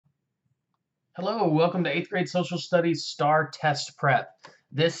Hello, welcome to 8th grade Social Studies STAAR Test Prep.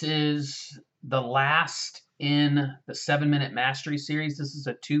 This is the last in the 7-minute mastery series. This is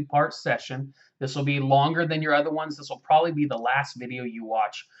a two-part session. This will be longer than your other ones. This will probably be the last video you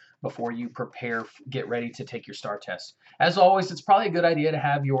watch before you get ready to take your STAAR test. As always, it's probably a good idea to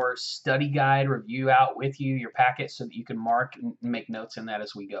have your study guide review out with you, your packet, so that you can mark and make notes in that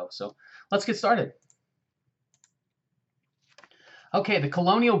as we go. So let's get started. Okay, the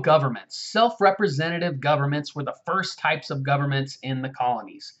colonial governments. Self-representative governments were the first types of governments in the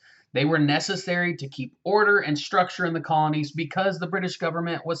colonies. They were necessary to keep order and structure in the colonies because the British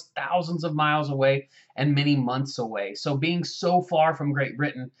government was thousands of miles away and many months away. So being so far from Great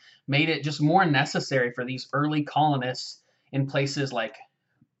Britain made it just more necessary for these early colonists in places like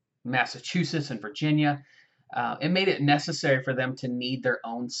Massachusetts and Virginia. It made it necessary for them to need their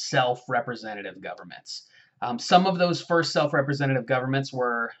own self-representative governments. Some of those first self-representative governments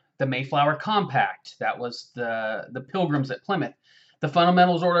were the Mayflower Compact. That was the Pilgrims at Plymouth. The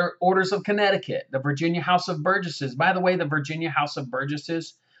Fundamental Orders of Connecticut. The Virginia House of Burgesses. By the way, the Virginia House of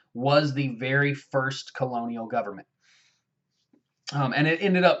Burgesses was the very first colonial government. And it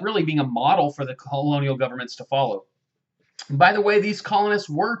ended up really being a model for the colonial governments to follow. By the way, these colonists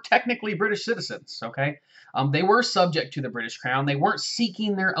were technically British citizens, okay? They were subject to the British Crown. They weren't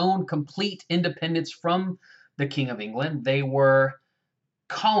seeking their own complete independence from the King of England. They were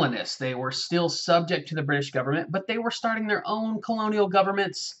colonists. They were still subject to the British government, but they were starting their own colonial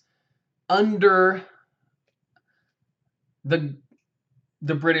governments under the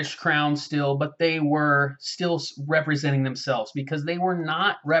British Crown still, but they were still representing themselves because they were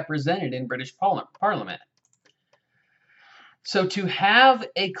not represented in British Parliament. So to have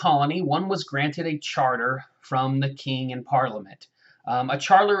a colony, one was granted a charter from the king and parliament. A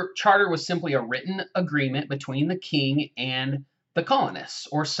charter was simply a written agreement between the king and the colonists,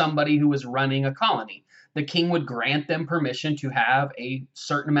 or somebody who was running a colony. The king would grant them permission to have a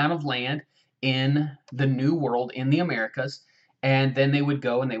certain amount of land in the New World, in the Americas, and then they would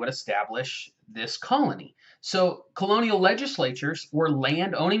go and they would establish this colony. So colonial legislatures were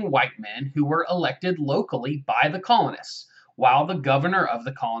land-owning white men who were elected locally by the colonists, while the governor of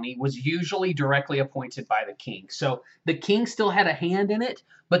the colony was usually directly appointed by the king. So the king still had a hand in it,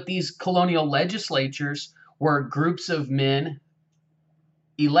 but these colonial legislatures were groups of men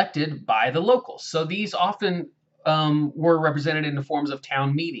elected by the locals. So these often were represented in the forms of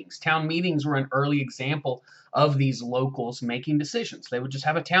town meetings. Town meetings were an early example of these locals making decisions. They would just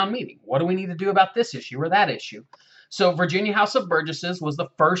have a town meeting. What do we need to do about this issue or that issue? So Virginia House of Burgesses was the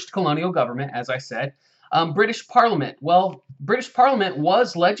first colonial government, as I said. British Parliament. Well, British Parliament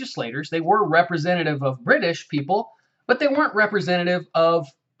was legislators. They were representative of British people, but they weren't representative of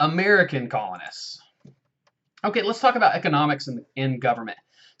American colonists. Okay, let's talk about economics in government.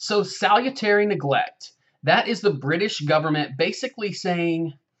 So salutary neglect. That is the British government basically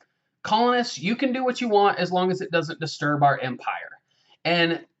saying, colonists, you can do what you want as long as it doesn't disturb our empire.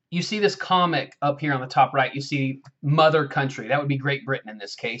 And you see this comic up here on the top right. You see Mother Country. That would be Great Britain in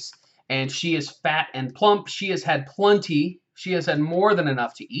this case. And she is fat and plump. She has had plenty. She has had more than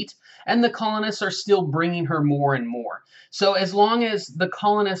enough to eat. And the colonists are still bringing her more and more. So as long as the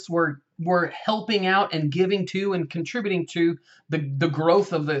colonists were helping out and giving to and contributing to the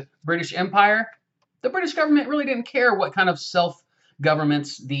growth of the British Empire, the British government really didn't care what kind of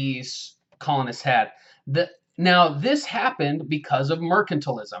self-governments these colonists had. Now, this happened because of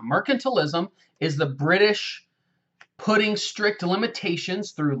mercantilism. Mercantilism is the British putting strict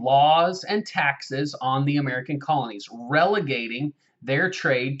limitations through laws and taxes on the American colonies, relegating their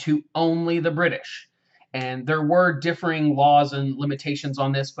trade to only the British. And there were differing laws and limitations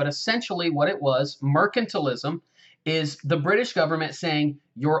on this, but essentially what it was, mercantilism, is the British government saying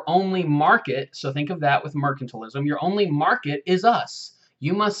your only market, so think of that with mercantilism, your only market is us.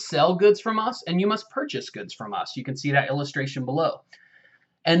 You must sell goods from us and you must purchase goods from us. You can see that illustration below.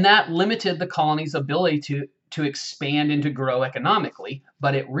 And that limited the colony's ability to expand and to grow economically,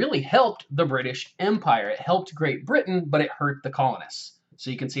 but it really helped the British Empire. It helped Great Britain, but it hurt the colonists. So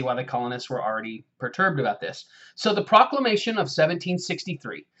you can see why the colonists were already perturbed about this. So the Proclamation of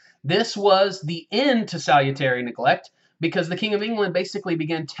 1763. This was the end to salutary neglect because the King of England basically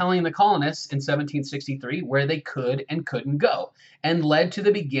began telling the colonists in 1763 where they could and couldn't go, and led to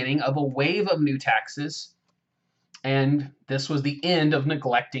the beginning of a wave of new taxes. And this was the end of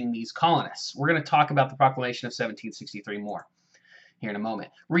neglecting these colonists. We're going to talk about the Proclamation of 1763 more here in a moment.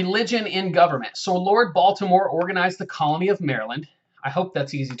 Religion in government. So Lord Baltimore organized the colony of Maryland. I hope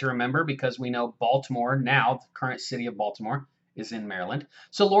that's easy to remember because we know Baltimore now, the current city of Baltimore, is in Maryland.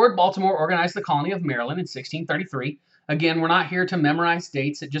 So Lord Baltimore organized the colony of Maryland in 1633. Again, we're not here to memorize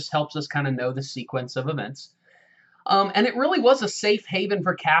dates. It just helps us kind of know the sequence of events. And it really was a safe haven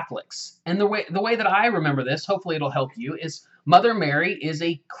for Catholics. And the way that I remember this, hopefully it'll help you, is Mother Mary is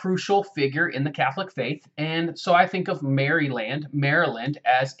a crucial figure in the Catholic faith. And so I think of Maryland,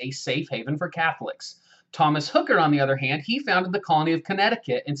 as a safe haven for Catholics. Thomas Hooker, on the other hand, he founded the colony of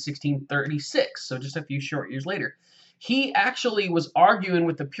Connecticut in 1636, so just a few short years later. He actually was arguing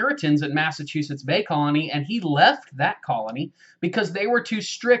with the Puritans at Massachusetts Bay Colony, and he left that colony because they were too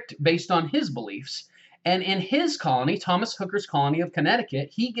strict based on his beliefs. And in his colony, Thomas Hooker's colony of Connecticut,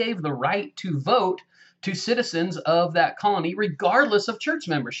 he gave the right to vote to citizens of that colony, regardless of church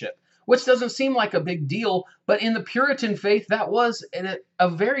membership, which doesn't seem like a big deal. But in the Puritan faith, that was a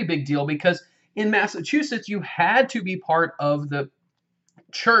very big deal, because in Massachusetts, you had to be part of the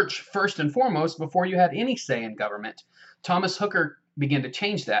church first and foremost before you had any say in government. Thomas Hooker began to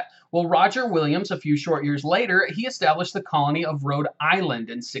change that. Well, Roger Williams, a few short years later, he established the colony of Rhode Island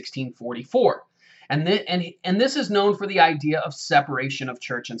in 1644. And this is known for the idea of separation of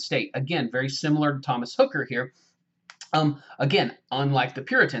church and state. Again, very similar to Thomas Hooker here. Again, unlike the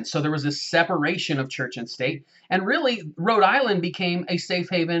Puritans. So there was this separation of church and state. And really, Rhode Island became a safe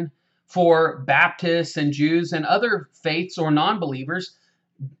haven for Baptists and Jews and other faiths or non-believers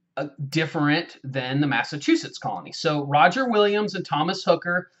different than the Massachusetts colony. So Roger Williams and Thomas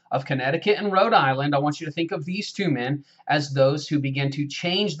Hooker of Connecticut and Rhode Island, I want you to think of these two men as those who began to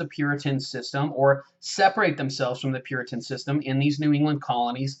change the Puritan system or separate themselves from the Puritan system in these New England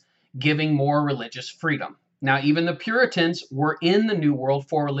colonies, giving more religious freedom. Now, even the Puritans were in the New World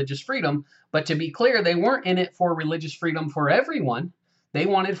for religious freedom, but to be clear, they weren't in it for religious freedom for everyone. They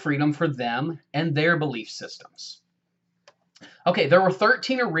wanted freedom for them and their belief systems. Okay, there were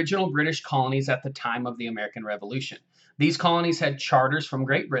 13 original British colonies at the time of the American Revolution. These colonies had charters from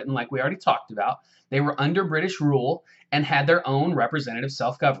Great Britain, like we already talked about. They were under British rule and had their own representative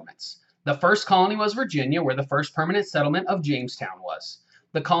self-governments. The first colony was Virginia, where the first permanent settlement of Jamestown was.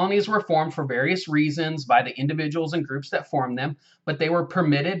 The colonies were formed for various reasons by the individuals and groups that formed them, but they were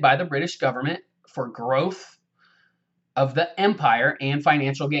permitted by the British government for growth of the empire and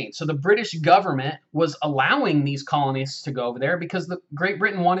financial gain. So the British government was allowing these colonies to go over there because Great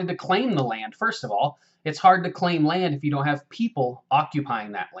Britain wanted to claim the land, first of all. It's hard to claim land if you don't have people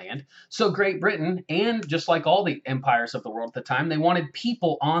occupying that land. So Great Britain, and just like all the empires of the world at the time, they wanted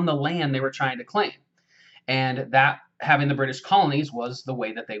people on the land they were trying to claim. And that, having the British colonies, was the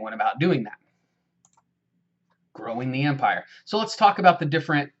way that they went about doing that. Growing the empire. So let's talk about the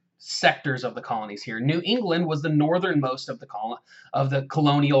different sectors of the colonies here. New England was the northernmost of the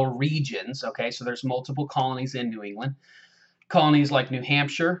colonial regions. Okay, so there's multiple colonies in New England. Colonies like New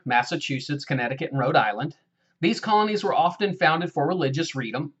Hampshire, Massachusetts, Connecticut, and Rhode Island. These colonies were often founded for religious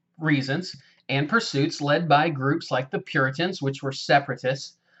reasons and pursuits, led by groups like the Puritans, which were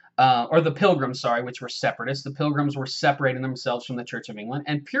separatists, or the Pilgrims, sorry, which were separatists. The Pilgrims were separating themselves from the Church of England,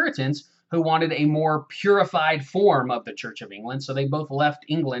 and Puritans, who wanted a more purified form of the Church of England. So they both left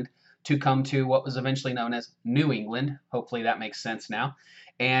England to come to what was eventually known as New England. Hopefully that makes sense now.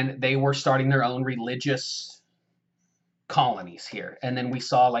 And they were starting their own religious colonies here. And then we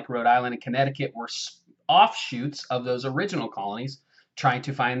saw like Rhode Island and Connecticut were offshoots of those original colonies trying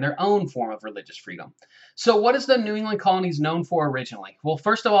to find their own form of religious freedom. So what is the New England colonies known for originally? Well,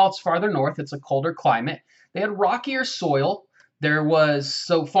 first of all, it's farther north. It's a colder climate. They had rockier soil.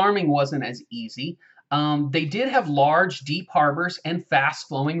 So farming wasn't as easy. They did have large, deep harbors and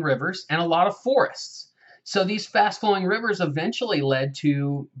fast-flowing rivers and a lot of forests. So these fast-flowing rivers eventually led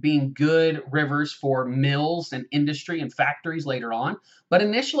to being good rivers for mills and industry and factories later on. But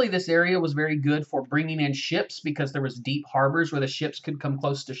initially, this area was very good for bringing in ships because there was deep harbors where the ships could come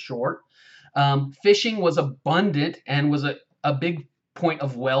close to shore. Fishing was abundant and was a big point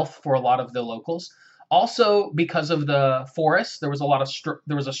of wealth for a lot of the locals. Also, because of the forests, there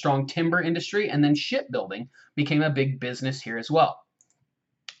was a strong timber industry, and then shipbuilding became a big business here as well.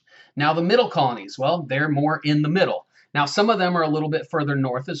 Now, the middle colonies, well, they're more in the middle. Now, some of them are a little bit further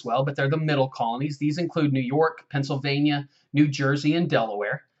north as well, but they're the middle colonies. These include New York, Pennsylvania, New Jersey, and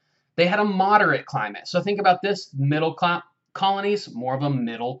Delaware. They had a moderate climate. So think about this, middle colonies, more of a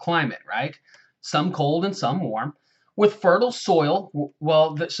middle climate, right? Some cold and some warm. With fertile soil,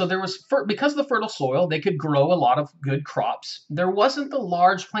 well, because of the fertile soil, they could grow a lot of good crops. There wasn't the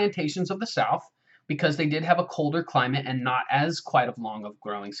large plantations of the South because they did have a colder climate and not as quite a long of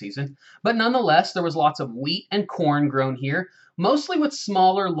growing season. But nonetheless, there was lots of wheat and corn grown here, mostly with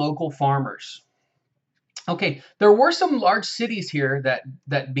smaller local farmers. Okay, there were some large cities here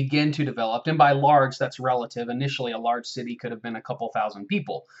that begin to develop, and by large, that's relative. Initially, a large city could have been a couple thousand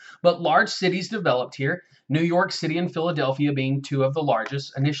people, but large cities developed here. New York City and Philadelphia being two of the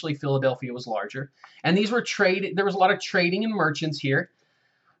largest. Initially, Philadelphia was larger, and these were trade. There was a lot of trading and merchants here.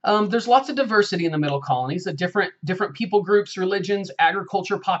 There's lots of diversity in the middle colonies, the different people groups, religions,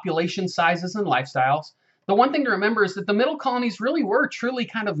 agriculture, population sizes, and lifestyles. The one thing to remember is that the middle colonies really were truly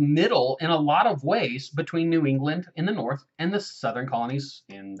kind of middle in a lot of ways between New England in the north and the southern colonies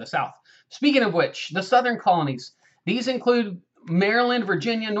in the south. Speaking of which, the southern colonies, these include Maryland,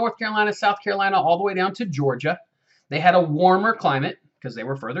 Virginia, North Carolina, South Carolina, all the way down to Georgia. They had a warmer climate because they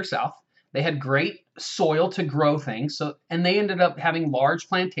were further south. They had great soil to grow things, and they ended up having large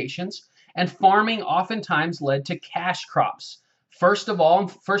plantations, and farming oftentimes led to cash crops. First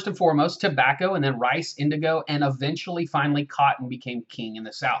and foremost, tobacco, and then rice, indigo, and eventually, finally, cotton became king in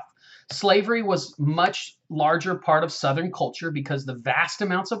the South. Slavery was much larger part of Southern culture because the vast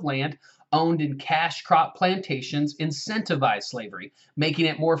amounts of land owned in cash crop plantations incentivized slavery, making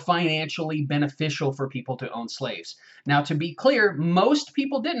it more financially beneficial for people to own slaves. Now, to be clear, most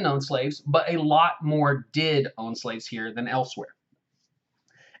people didn't own slaves, but a lot more did own slaves here than elsewhere.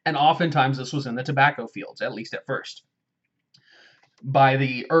 And oftentimes this was in the tobacco fields, at least at first. By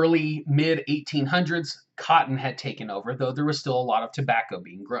the early mid 1800s, cotton had taken over, though there was still a lot of tobacco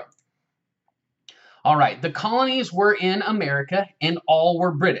being grown. All right, the colonies were in America and all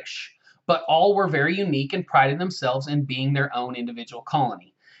were British, but all were very unique and prided themselves in being their own individual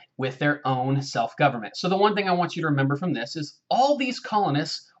colony with their own self-government. So the one thing I want you to remember from this is all these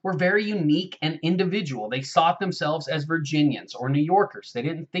colonists were very unique and individual. They saw themselves as Virginians or New Yorkers. They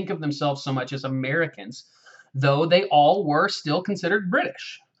didn't think of themselves so much as Americans, though they all were still considered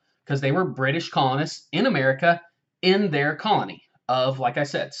British because they were British colonists in America in their colony of, like I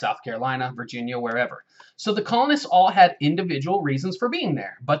said, South Carolina, Virginia, wherever. So the colonists all had individual reasons for being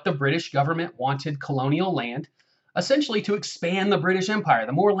there, but the British government wanted colonial land, essentially to expand the British Empire.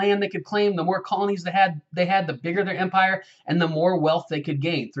 The more land they could claim, the more colonies they had, the bigger their empire, and the more wealth they could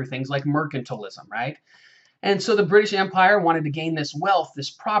gain through things like mercantilism, right? And so the British Empire wanted to gain this wealth, this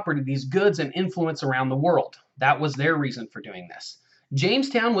property, these goods, and influence around the world. That was their reason for doing this.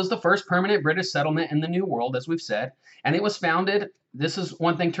 Jamestown was the first permanent British settlement in the New World, as we've said, and it was founded, this is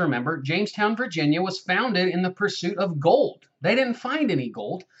one thing to remember, Jamestown, Virginia was founded in the pursuit of gold. They didn't find any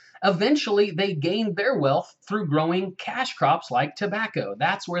gold. Eventually, they gained their wealth through growing cash crops like tobacco.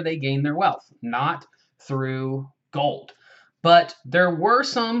 That's where they gained their wealth, not through gold. But there were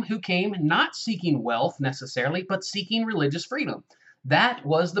some who came not seeking wealth necessarily, but seeking religious freedom. That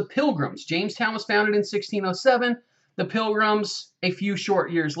was the Pilgrims. Jamestown was founded in 1607. The Pilgrims a few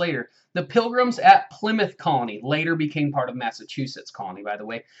short years later. The Pilgrims at Plymouth Colony later became part of Massachusetts Colony, by the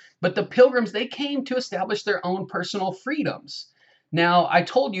way. But the Pilgrims, they came to establish their own personal freedoms. Now, I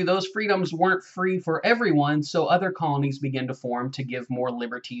told you those freedoms weren't free for everyone, so other colonies began to form to give more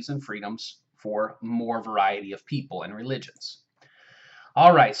liberties and freedoms for more variety of people and religions.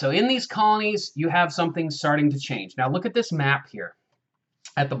 All right, so in these colonies, you have something starting to change. Now, look at this map here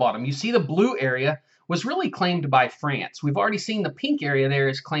at the bottom. You see the blue area was really claimed by France. We've already seen the pink area there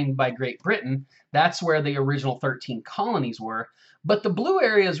is claimed by Great Britain. That's where the original 13 colonies were. But the blue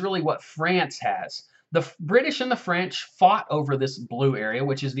area is really what France has. The British and the French fought over this blue area,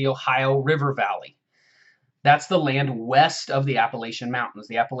 which is the Ohio River Valley. That's the land west of the Appalachian Mountains.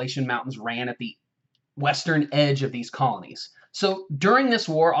 The Appalachian Mountains ran at the western edge of these colonies. So during this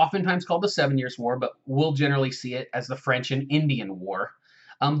war, oftentimes called the 7 Years' War, but we'll generally see it as the French and Indian War,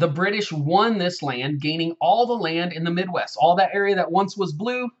 the British won this land, gaining all the land in the Midwest. All that area that once was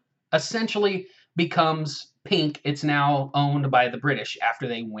blue essentially becomes pink. It's now owned by the British after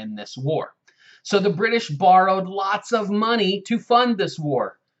they win this war. So the British borrowed lots of money to fund this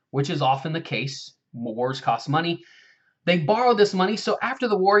war, which is often the case. Wars cost money. They borrowed this money, so after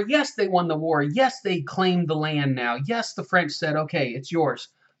the war, yes, they won the war. Yes, they claimed the land now. Yes, the French said, okay, it's yours.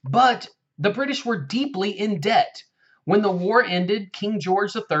 But the British were deeply in debt. When the war ended, King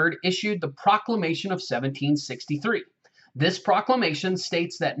George III issued the Proclamation of 1763. This proclamation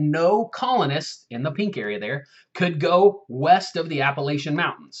states that no colonists in the pink area there could go west of the Appalachian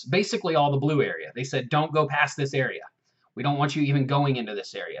Mountains, basically all the blue area. They said, don't go past this area. We don't want you even going into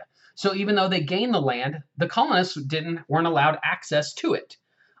this area. So even though they gained the land, the colonists weren't allowed access to it.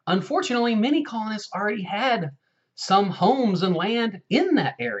 Unfortunately, many colonists already had some homes and land in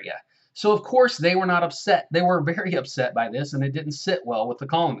that area. So of course they were not upset. They were very upset by this, and it didn't sit well with the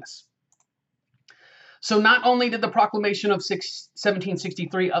colonists. So not only did the Proclamation of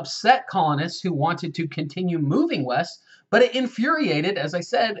 1763 upset colonists who wanted to continue moving west, But it infuriated, as I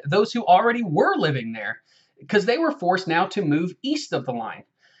said, those who already were living there, because they were forced now to move east of the line.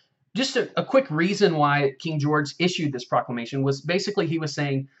 Just a quick reason why King George issued this proclamation was basically he was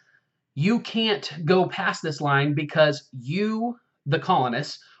saying, you can't go past this line because you, the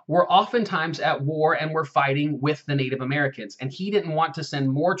colonists, were oftentimes at war and were fighting with the Native Americans. And he didn't want to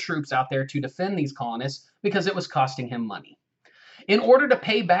send more troops out there to defend these colonists because it was costing him money. In order to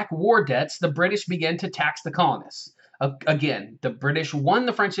pay back war debts, the British began to tax the colonists. Again, the British won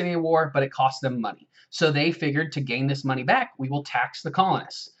the French-Indian War, but it cost them money. So they figured to gain this money back, we will tax the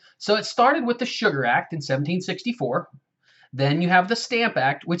colonists. So it started with the Sugar Act in 1764. Then you have the Stamp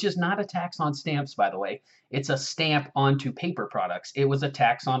Act, which is not a tax on stamps, by the way. It's a stamp onto paper products. It was a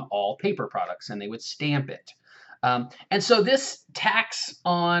tax on all paper products, and they would stamp it. And so this tax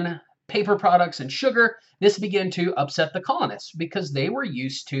on paper products and sugar, this began to upset the colonists because they were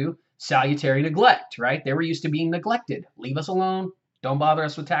used to salutary neglect, right? They were used to being neglected. Leave us alone. Don't bother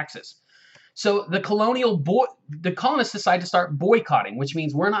us with taxes. So the colonists decided to start boycotting, which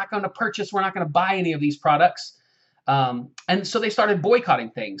means we're not going to purchase, we're not going to buy any of these products. And so they started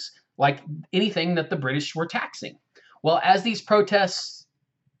boycotting things, like anything that the British were taxing. Well, as these protests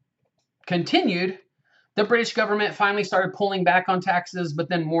continued, the British government finally started pulling back on taxes, but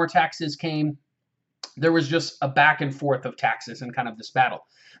then more taxes came. There was just a back and forth of taxes and kind of this battle.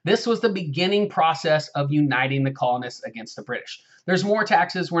 This was the beginning process of uniting the colonists against the British. There's more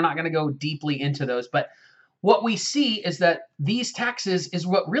taxes. We're not going to go deeply into those, but what we see is that these taxes is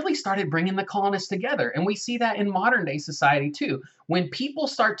what really started bringing the colonists together. And we see that in modern day society too. When people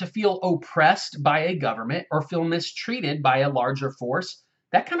start to feel oppressed by a government or feel mistreated by a larger force,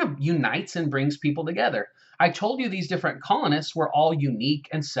 that kind of unites and brings people together. I told you these different colonists were all unique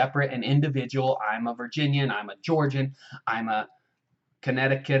and separate and individual. I'm a Virginian, I'm a Georgian, I'm a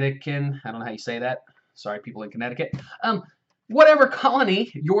Connecticutican. I don't know how you say that. Sorry, people in Connecticut. Whatever colony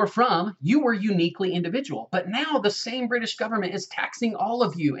you're from, you were uniquely individual. But now the same British government is taxing all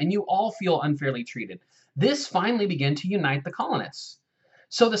of you, and you all feel unfairly treated. This finally began to unite the colonists.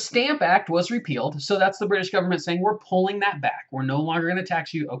 So the Stamp Act was repealed. So that's the British government saying, we're pulling that back. We're no longer going to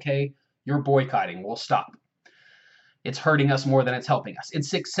tax you. Okay, you're boycotting. We'll stop. It's hurting us more than it's helping us.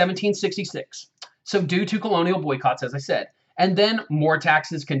 It's 1766. So due to colonial boycotts, as I said, and then more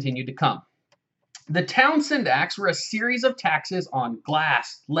taxes continued to come. The Townshend Acts were a series of taxes on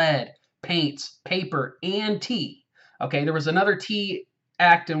glass, lead, paints, paper, and tea. Okay, there was another tea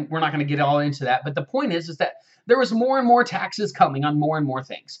act, and we're not going to get all into that, but the point is that there was more and more taxes coming on more and more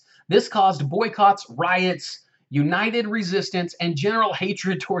things. This caused boycotts, riots, united resistance, and general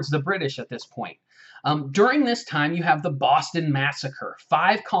hatred towards the British at this point. During this time, you have the Boston Massacre.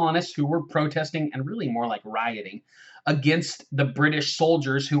 5 colonists who were protesting, and really more like rioting, against the British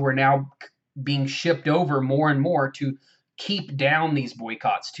soldiers who were now being shipped over more and more to keep down these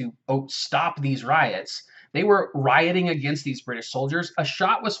boycotts, to stop these riots. They were rioting against these British soldiers. A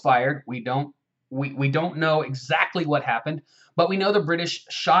shot was fired. We don't know exactly what happened, but we know the British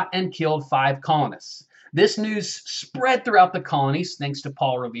shot and killed 5 colonists. This news spread throughout the colonies thanks to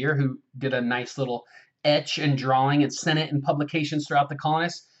Paul Revere, who did a nice little etch and drawing and sent it in publications throughout the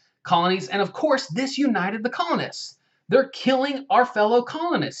colonies. And of course, this united the colonists. They're killing our fellow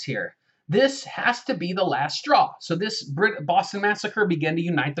colonists here. This has to be the last straw. So this Boston Massacre began to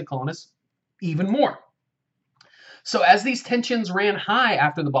unite the colonists even more. So as these tensions ran high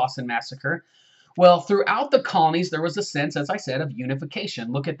after the Boston Massacre, well, throughout the colonies, there was a sense, as I said, of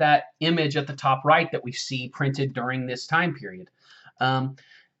unification. Look at that image at the top right that we see printed during this time period.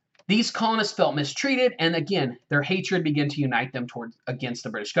 These colonists felt mistreated, and again, their hatred began to unite them against the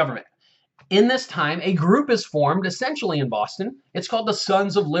British government. In this time, a group is formed, essentially in Boston. It's called the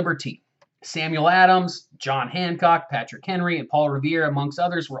Sons of Liberty. Samuel Adams, John Hancock, Patrick Henry, and Paul Revere, amongst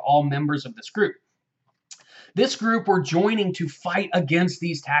others, were all members of this group. This group were joining to fight against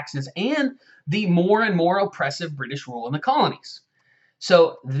these taxes and the more and more oppressive British rule in the colonies.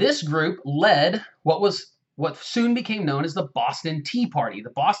 So this group led what soon became known as the Boston Tea Party. The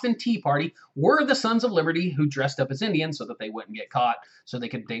Boston Tea Party were the Sons of Liberty who dressed up as Indians so that they wouldn't get caught, so they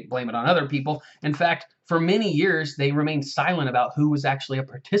could blame it on other people. In fact, for many years, they remained silent about who was actually a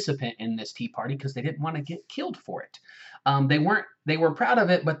participant in this Tea Party because they didn't want to get killed for it. They were proud of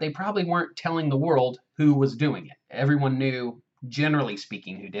it, but they probably weren't telling the world who was doing it. Everyone knew, generally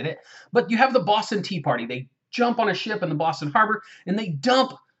speaking, who did it. But you have the Boston Tea Party. They jump on a ship in the Boston Harbor and they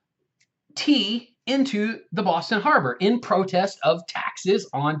dump tea into the Boston Harbor in protest of taxes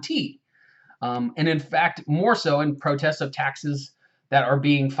on tea. And in fact, more so in protest of taxes that are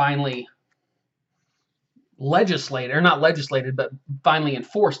being finally legislated, or not legislated, but finally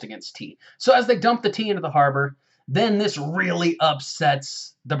enforced against tea. So as they dump the tea into the harbor, then this really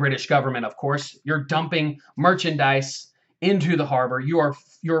upsets the British government, of course. You're dumping merchandise into the harbor. You're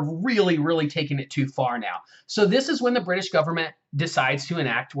really, really taking it too far now. So this is when the British government decides to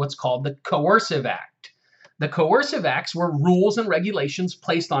enact what's called the Coercive Act. The Coercive Acts were rules and regulations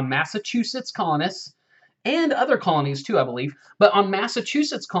placed on Massachusetts colonists and other colonies too, I believe, but on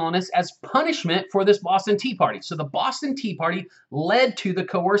Massachusetts colonists as punishment for this Boston Tea Party. So the Boston Tea Party led to the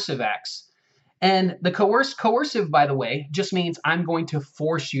Coercive Acts. And the coercive, by the way, just means I'm going to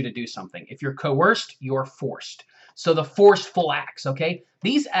force you to do something. If you're coerced, you're forced. So the forceful acts, okay?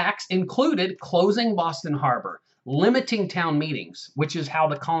 These acts included closing Boston Harbor, limiting town meetings, which is how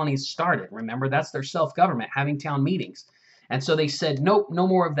the colonies started. Remember, that's their self-government, having town meetings. And so they said, nope, no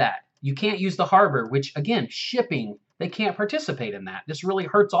more of that. You can't use the harbor, which, again, shipping, they can't participate in that. This really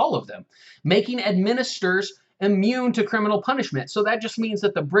hurts all of them. Making administrators immune to criminal punishment. So that just means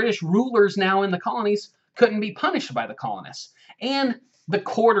that the British rulers now in the colonies couldn't be punished by the colonists. And the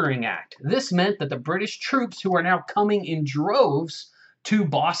Quartering Act. This meant that the British troops who are now coming in droves to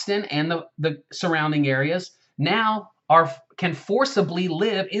Boston and the surrounding areas now can forcibly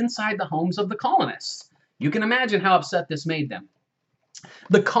live inside the homes of the colonists. You can imagine how upset this made them.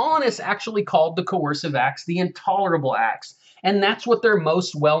 The colonists actually called the Coercive Acts the Intolerable Acts, and that's what they're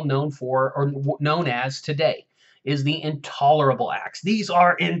most well known for, or known as today, is the Intolerable Acts. These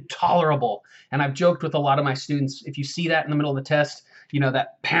are intolerable. And I've joked with a lot of my students, if you see that in the middle of the test, you know,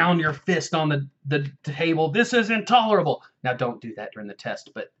 that pound your fist on the table, this is intolerable. Now, don't do that during the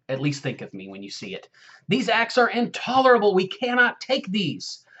test, but at least think of me when you see it. These acts are intolerable. We cannot take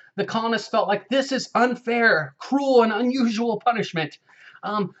these. The colonists felt like this is unfair, cruel, and unusual punishment.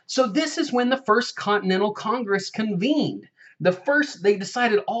 So this is when the First Continental Congress convened. They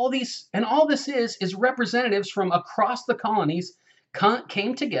decided all these, and all this is representatives from across the colonies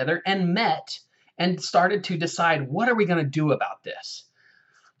came together and met and started to decide, what are we going to do about this?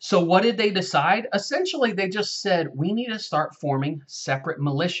 So what did they decide? Essentially, they just said, we need to start forming separate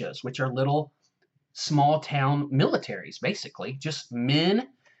militias, which are little small town militaries, basically, just men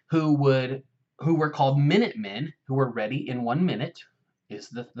who were called Minutemen, who were ready in 1 minute, is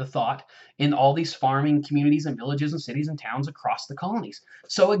the thought, in all these farming communities and villages and cities and towns across the colonies.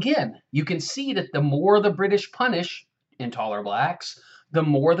 So again, you can see that the more the British punish intolerable acts, the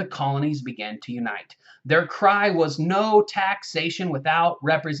more the colonies began to unite. Their cry was no taxation without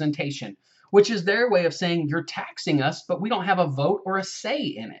representation, which is their way of saying you're taxing us, but we don't have a vote or a say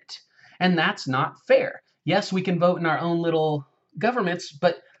in it. And that's not fair. Yes, we can vote in our own little governments,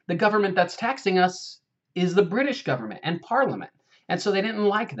 but the government that's taxing us is the British government and Parliament. And so they didn't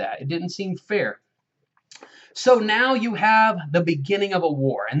like that. It didn't seem fair. So now you have the beginning of a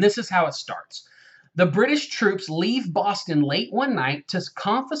war, and this is how it starts. The British troops leave Boston late one night to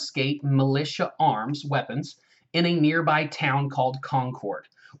confiscate militia arms, weapons, in a nearby town called Concord.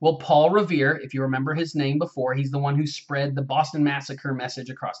 Well, Paul Revere, if you remember his name before, he's the one who spread the Boston Massacre message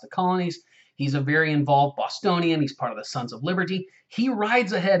across the colonies. He's a very involved Bostonian. He's part of the Sons of Liberty. He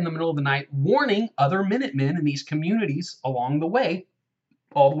rides ahead in the middle of the night, warning other Minutemen in these communities along the way,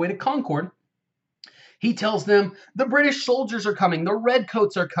 all the way to Concord. He tells them, the British soldiers are coming, the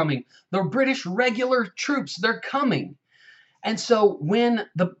redcoats are coming, the British regular troops, they're coming. And so when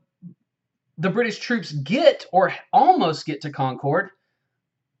the British troops get, or almost get to Concord,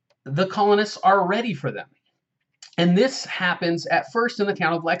 the colonists are ready for them. And this happens at first in the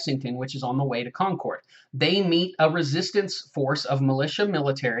town of Lexington, which is on the way to Concord. They meet a resistance force of militia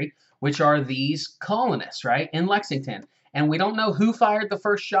military, which are these colonists, right, in Lexington. And we don't know who fired the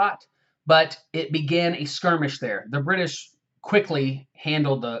first shot, but it began a skirmish there. The British quickly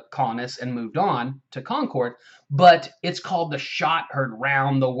handled the colonists and moved on to Concord, but it's called the shot heard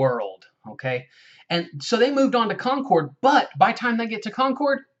round the world, okay? And so they moved on to Concord, but by the time they get to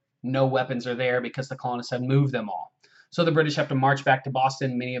Concord, no weapons are there because the colonists have moved them all. So the British have to march back to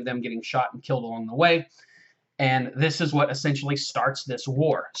Boston, many of them getting shot and killed along the way. And this is what essentially starts this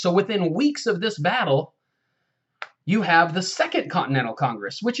war. So within weeks of this battle, you have the Second Continental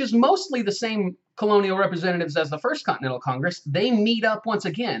Congress, which is mostly the same colonial representatives as the First Continental Congress. They meet up once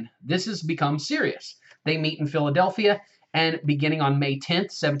again. This has become serious. They meet in Philadelphia, and beginning on May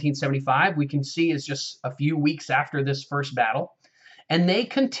 10th, 1775, we can see is just a few weeks after this first battle. And they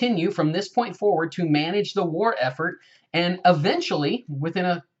continue from this point forward to manage the war effort, and eventually, within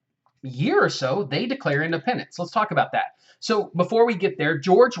a year or so, they declare independence. Let's talk about that. So before we get there,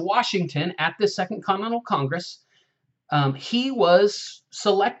 George Washington at the Second Continental Congress, he was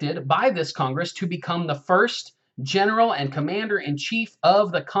selected by this Congress to become the first general and commander-in-chief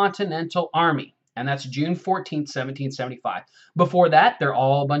of the Continental Army. And that's June 14th, 1775. Before that, they're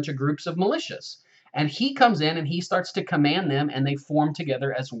all a bunch of groups of militias. And he comes in and he starts to command them, and they form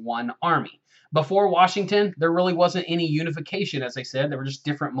together as one army. Before Washington, there really wasn't any unification, as I said. There were just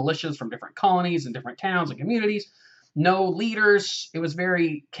different militias from different colonies and different towns and communities. No leaders. It was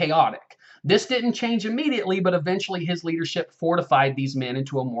very chaotic. This didn't change immediately, but eventually his leadership fortified these men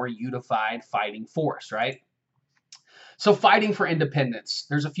into a more unified fighting force, right? So fighting for independence.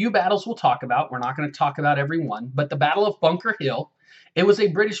 There's a few battles we'll talk about. We're not going to talk about every one, but the Battle of Bunker Hill, it was a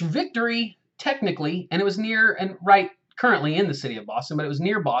British victory technically, and it was near and right currently in the city of Boston, but it was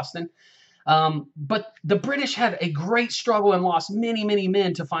near Boston. But the British had a great struggle and lost many, many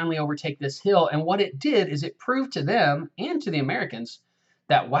men to finally overtake this hill. And what it did is it proved to them and to the Americans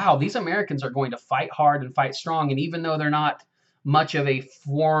that, wow, these Americans are going to fight hard and fight strong. And even though they're not much of a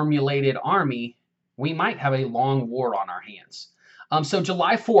formulated army, we might have a long war on our hands. So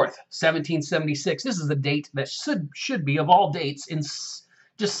July 4th, 1776, this is the date that should be, of all dates,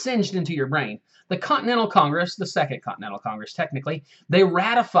 just singed into your brain. The Continental Congress, the Second Continental Congress technically, they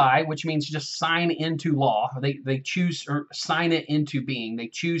ratify, which means just sign into law. They choose or sign it into being. They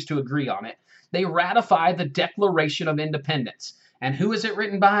choose to agree on it. They ratify the Declaration of Independence. And who is it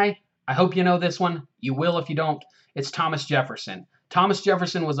written by? I hope you know this one. You will if you don't. It's Thomas Jefferson. Thomas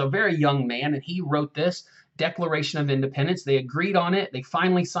Jefferson was a very young man, and he wrote this Declaration of Independence. They agreed on it. They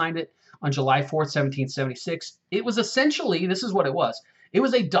finally signed it on July 4th, 1776. It was essentially, this is what it was. It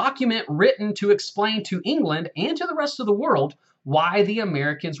was a document written to explain to England and to the rest of the world why the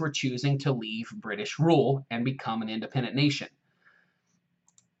Americans were choosing to leave British rule and become an independent nation.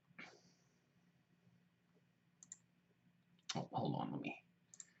 Oh, hold on, let me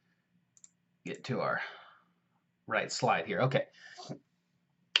get to our right slide here. Okay.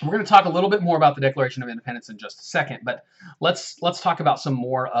 We're going to talk a little bit more about the Declaration of Independence in just a second, but let's talk about some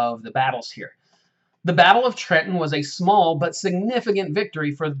more of the battles here. The Battle of Trenton was a small but significant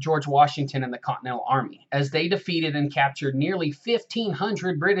victory for George Washington and the Continental Army, as they defeated and captured nearly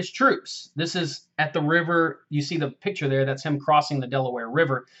 1,500 British troops. This is at the river. You see the picture there. That's him crossing the Delaware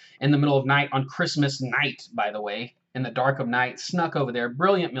River in the middle of night on Christmas night, by the way, in the dark of night, snuck over there.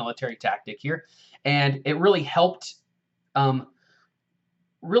 Brilliant military tactic here. And it really helped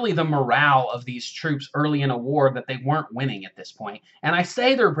really the morale of these troops early in a war that they weren't winning at this point. And I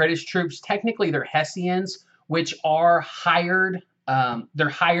say they're British troops. Technically, they're Hessians, which are hired. They're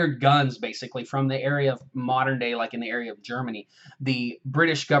hired guns, basically, from the area of modern day, like in the area of Germany. The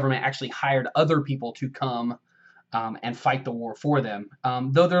British government actually hired other people to come and fight the war for them,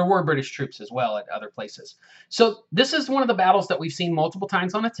 though there were British troops as well at other places. So this is one of the battles that we've seen multiple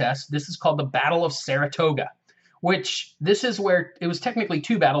times on a test. This is called the Battle of Saratoga, which this is where it was technically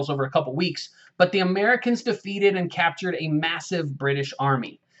two battles over a couple weeks, but the Americans defeated and captured a massive British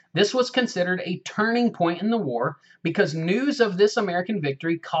army. This was considered a turning point in the war because news of this American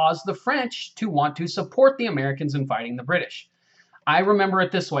victory caused the French to want to support the Americans in fighting the British. I remember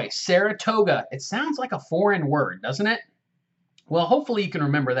it this way: Saratoga. It sounds like a foreign word, doesn't it? Well, hopefully you can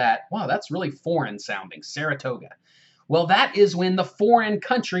remember that. Wow, that's really foreign sounding, Saratoga. Well, that is when the foreign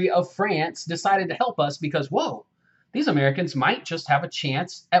country of France decided to help us because, whoa, these Americans might just have a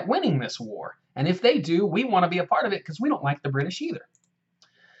chance at winning this war. And if they do, we want to be a part of it because we don't like the British either.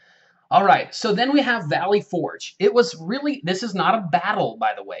 All right, so then we have Valley Forge. It was really, this is not a battle,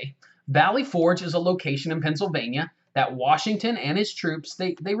 by the way. Valley Forge is a location in Pennsylvania that Washington and his troops,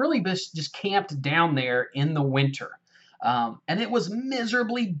 they really just camped down there in the winter. And it was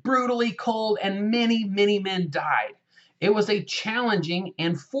miserably, brutally cold, and many, many men died. It was a challenging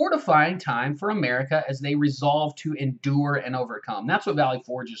and fortifying time for America as they resolved to endure and overcome. That's what Valley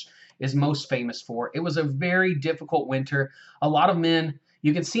Forge is most famous for. It was a very difficult winter. A lot of men,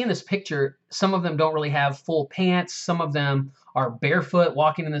 you can see in this picture, some of them don't really have full pants. Some of them are barefoot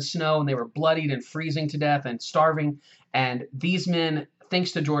walking in the snow, and they were bloodied and freezing to death and starving. And these men,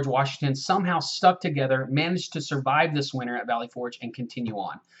 thanks to George Washington, somehow stuck together, managed to survive this winter at Valley Forge and continue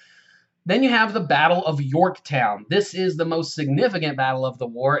on. Then you have the Battle of Yorktown. This is the most significant battle of the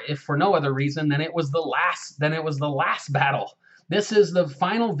war, if for no other reason than it was the last battle. This is the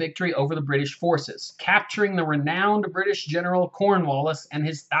final victory over the British forces, capturing the renowned British general Cornwallis and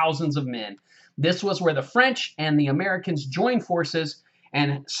his thousands of men. This was where the French and the Americans joined forces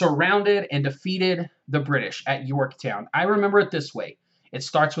and surrounded and defeated the British at Yorktown. I remember it this way. It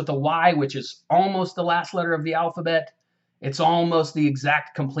starts with a Y, which is almost the last letter of the alphabet. It's almost the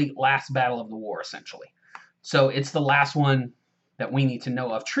exact complete last battle of the war, essentially. So it's the last one that we need to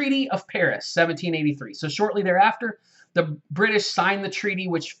know of. Treaty of Paris, 1783. So shortly thereafter, the British sign the treaty,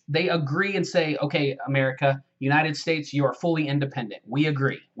 which they agree and say, okay, America, United States, you are fully independent. We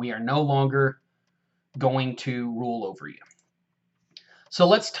agree. We are no longer going to rule over you. So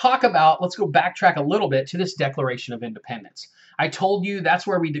let's go backtrack a little bit to this Declaration of Independence. I told you that's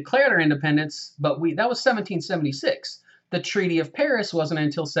where we declared our independence, but that was 1776. The Treaty of Paris wasn't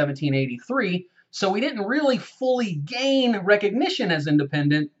until 1783, so we didn't really fully gain recognition as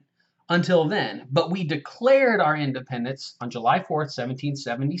independent until then. But we declared our independence on July 4th,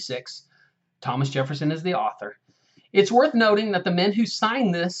 1776. Thomas Jefferson is the author. It's worth noting that the men who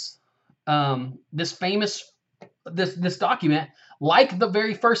signed this this document, like the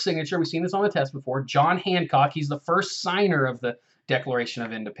very first signature, we've seen this on the test before, John Hancock, he's the first signer of the Declaration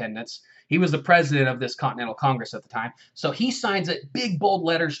of Independence. He was the president of this Continental Congress at the time. So he signs it, big bold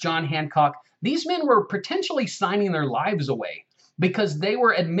letters, John Hancock. These men were potentially signing their lives away because they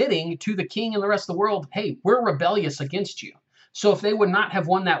were admitting to the king and the rest of the world, hey, we're rebellious against you. So if they would not have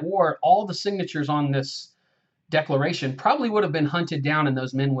won that war, all the signatures on this declaration probably would have been hunted down and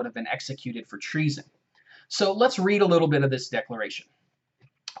those men would have been executed for treason. So let's read a little bit of this declaration.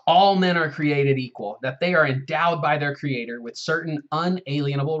 All men are created equal, that they are endowed by their Creator with certain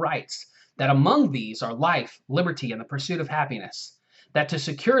unalienable rights, that among these are life, liberty, and the pursuit of happiness, that to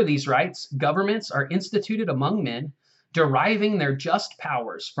secure these rights, governments are instituted among men, deriving their just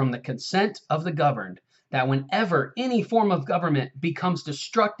powers from the consent of the governed, that whenever any form of government becomes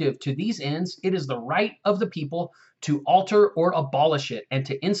destructive to these ends, it is the right of the people to alter or abolish it and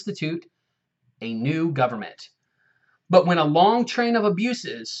to institute a new government. But when a long train of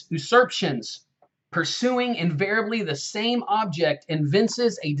abuses, usurpations, pursuing invariably the same object,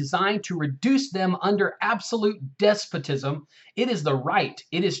 evinces a design to reduce them under absolute despotism, it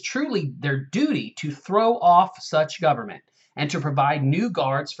is truly their duty to throw off such government and to provide new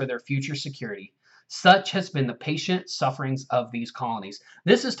guards for their future security. Such has been the patient sufferings of these colonies.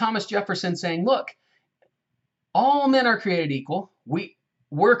 This is Thomas Jefferson saying, look, all men are created equal.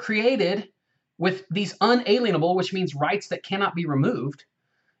 We're created with these unalienable, which means rights that cannot be removed.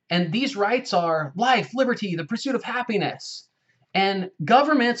 And these rights are life, liberty, the pursuit of happiness. And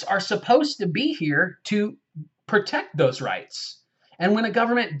governments are supposed to be here to protect those rights. And when a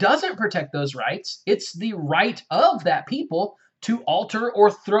government doesn't protect those rights, it's the right of that people to alter or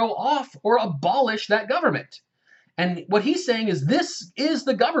throw off or abolish that government. And what he's saying is this is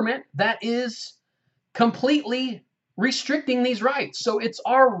the government that is completely restricting these rights. So it's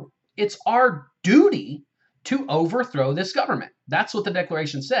our duty to overthrow this government. That's what the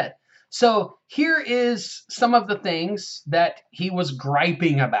Declaration said. So here is some of the things that he was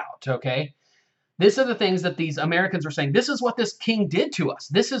griping about, okay? These are the things that these Americans were saying. This is what this king did to us.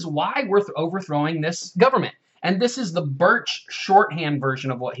 This is why we're overthrowing this government. And this is the Birch shorthand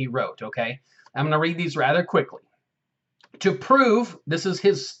version of what he wrote, okay? I'm going to read these rather quickly. To prove, this is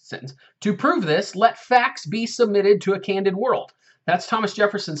his sentence, to prove this, let facts be submitted to a candid world. That's Thomas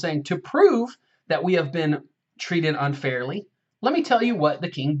Jefferson saying, to prove that we have been treated unfairly, let me tell you what the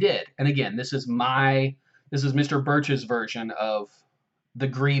king did. And again, this is Mr. Birch's version of the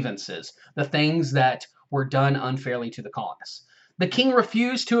grievances, the things that were done unfairly to the colonists. The king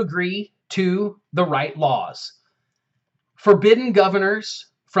refused to agree to the right laws, forbidden governors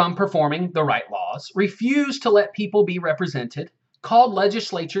from performing the right laws, refused to let people be represented, called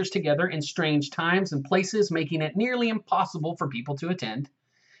legislatures together in strange times and places, making it nearly impossible for people to attend,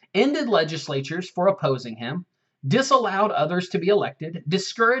 ended legislatures for opposing him, disallowed others to be elected,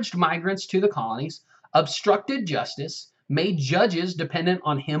 discouraged migrants to the colonies, obstructed justice, made judges dependent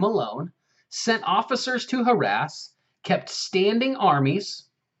on him alone, sent officers to harass, kept standing armies,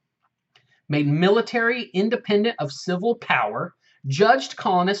 made military independent of civil power, judged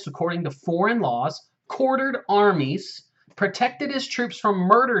colonists according to foreign laws, quartered armies, protected his troops from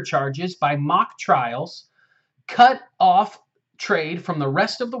murder charges by mock trials, cut off trade from the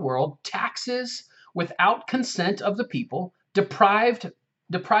rest of the world, taxes without consent of the people, deprived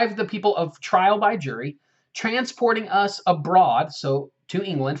the people of trial by jury, transporting us abroad, so to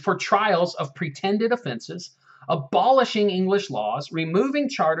England, for trials of pretended offenses, abolishing English laws, removing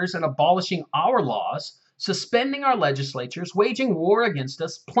charters and abolishing our laws, suspending our legislatures, waging war against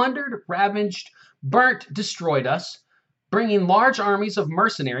us, plundered, ravaged, burnt, destroyed us, bringing large armies of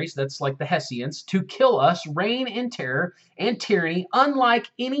mercenaries, that's like the Hessians, to kill us, reign in terror and tyranny unlike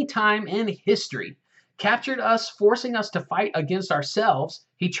any time in history. Captured us, forcing us to fight against ourselves.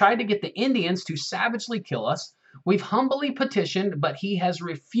 He tried to get the Indians to savagely kill us. We've humbly petitioned, but he has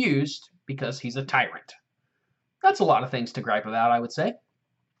refused because he's a tyrant. That's a lot of things to gripe about, I would say.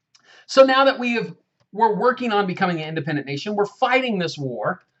 So now that we're working on becoming an independent nation, we're fighting this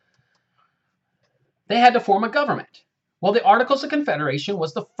war, they had to form a government. Well, the Articles of Confederation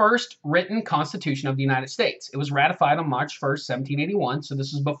was the first written constitution of the United States. It was ratified on March 1st, 1781, so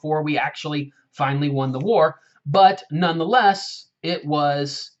this is before we actually finally won the war. But nonetheless, it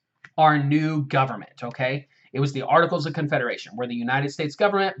was our new government, okay? It was the Articles of Confederation. We're the United States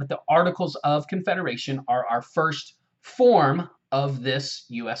government, but the Articles of Confederation are our first form of this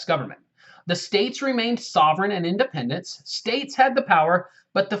U.S. government. The states remained sovereign and independent. States had the power,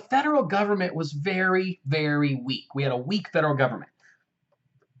 but the federal government was very, very weak. We had a weak federal government.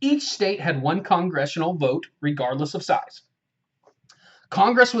 Each state had one congressional vote, regardless of size.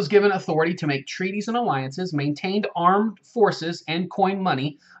 Congress was given authority to make treaties and alliances, maintained armed forces, and coin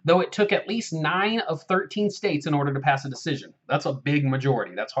money, though it took at least 9 of 13 states in order to pass a decision. That's a big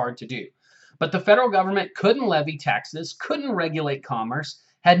majority. That's hard to do. But the federal government couldn't levy taxes, couldn't regulate commerce,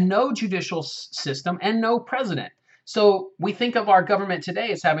 had no judicial system, and no president. So we think of our government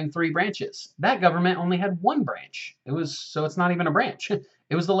today as having 3 branches. That government only had 1 branch. So it's not even a branch.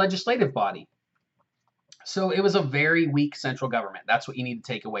 It was the legislative body. So it was a very weak central government. That's what you need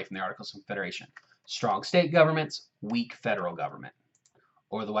to take away from the Articles of Confederation. Strong state governments, weak federal government,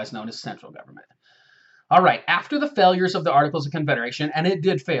 or otherwise known as central government. All right, after the failures of the Articles of Confederation, and it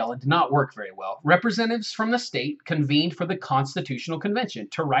did fail, it did not work very well, representatives from the state convened for the Constitutional Convention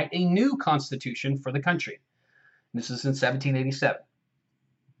to write a new constitution for the country. This is in 1787.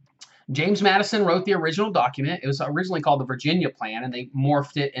 James Madison wrote the original document. It was originally called the Virginia Plan, and they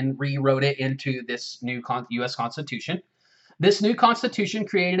morphed it and rewrote it into this new U.S. Constitution. This new Constitution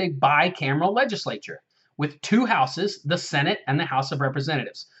created a bicameral legislature with 2 houses, the Senate and the House of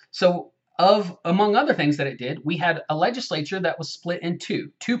Representatives. So among other things that it did, we had a legislature that was split in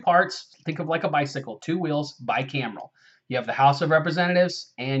 2 parts. Think of like a bicycle, 2 wheels, bicameral. You have the House of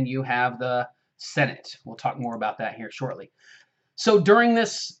Representatives and you have the Senate. We'll talk more about that here shortly. So during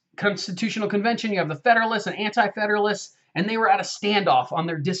this Constitutional Convention, you have the Federalists and Anti-Federalists, and they were at a standoff on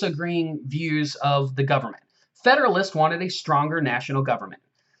their disagreeing views of the government. Federalists wanted a stronger national government.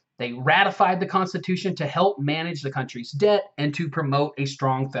 They ratified the Constitution to help manage the country's debt and to promote a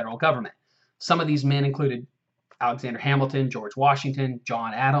strong federal government. Some of these men included Alexander Hamilton, George Washington,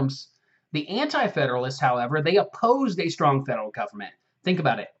 John Adams. The Anti-Federalists, however, they opposed a strong federal government. Think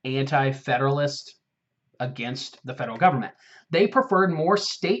about it, Anti-Federalist against the federal government. They preferred more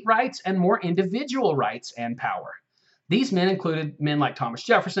state rights and more individual rights and power. These men included men like Thomas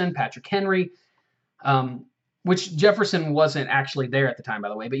Jefferson, Patrick Henry, which Jefferson wasn't actually there at the time, by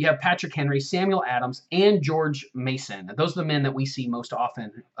the way, but you have Patrick Henry, Samuel Adams, and George Mason. Those are the men that we see most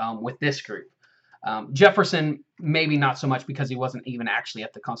often with this group. Jefferson, maybe not so much because he wasn't even actually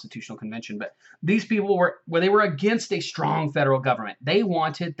at the Constitutional Convention, but these people they were against a strong federal government. They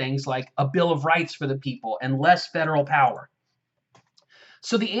wanted things like a Bill of Rights for the people and less federal power.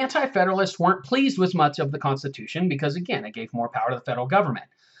 So the Anti-Federalists weren't pleased with much of the Constitution because, again, it gave more power to the federal government.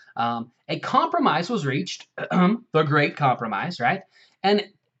 A compromise was reached, the Great Compromise, right? And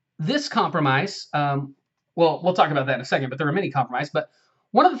this compromise, well, we'll talk about that in a second, but there were many compromises, but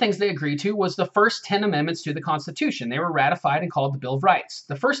one of the things they agreed to was the first 10 amendments to the Constitution. They were ratified and called the Bill of Rights.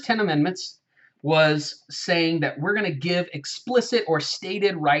 The first 10 amendments was saying that we're going to give explicit or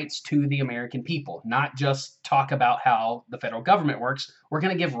stated rights to the American people, not just talk about how the federal government works. We're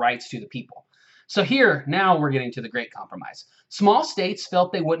going to give rights to the people. So here, now we're getting to the Great Compromise. Small states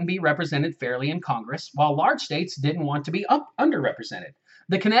felt they wouldn't be represented fairly in Congress, while large states didn't want to be underrepresented.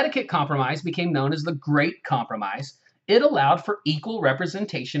 The Connecticut Compromise became known as the Great Compromise. It allowed for equal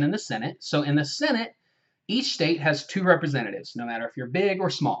representation in the Senate. So in the Senate, each state has 2 representatives, no matter if you're big or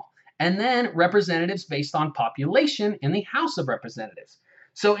small. And then representatives based on population in the House of Representatives.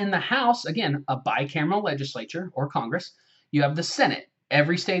 So in the House, again, a bicameral legislature or Congress, you have the Senate.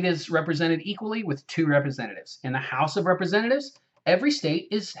 Every state is represented equally with 2 representatives. In the House of Representatives, every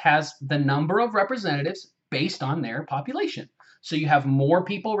state has the number of representatives based on their population. So you have more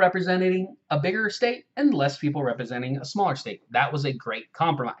people representing a bigger state and less people representing a smaller state. That was a great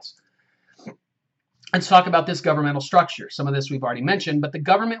compromise. Let's talk about this governmental structure. Some of this we've already mentioned, but the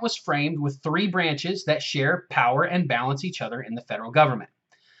government was framed with 3 branches that share power and balance each other in the federal government.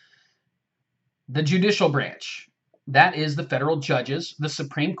 The judicial branch, that is the federal judges. The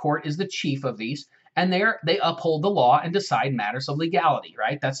Supreme Court is the chief of these, and they uphold the law and decide matters of legality,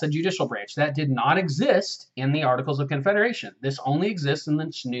 right? That's the judicial branch. That did not exist in the Articles of Confederation. This only exists in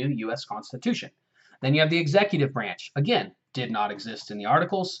this new U.S. Constitution. Then you have the executive branch. Again, did not exist in the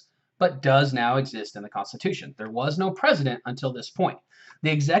Articles, but does now exist in the Constitution. There was no president until this point.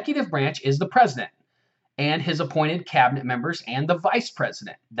 The executive branch is the president and his appointed cabinet members and the vice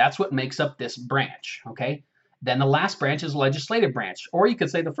president. That's what makes up this branch, okay? Then the last branch is the legislative branch, or you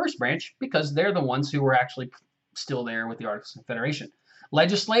could say the first branch because they're the ones who were actually still there with the Articles of Confederation.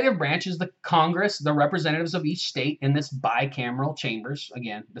 Legislative branch is the Congress, the representatives of each state in this bicameral chambers,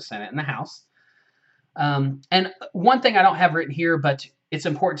 again, the Senate and the House. And one thing I don't have written here, but it's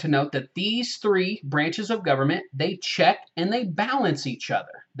important to note that these three branches of government, they check and they balance each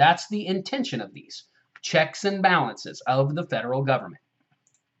other. That's the intention of these checks and balances of the federal government.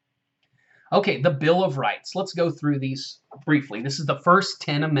 Okay, the Bill of Rights. Let's go through these briefly. This is the first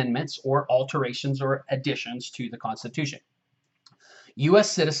 10 amendments or alterations or additions to the Constitution.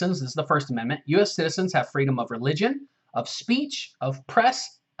 U.S. citizens, this is the First Amendment, U.S. citizens have freedom of religion, of speech, of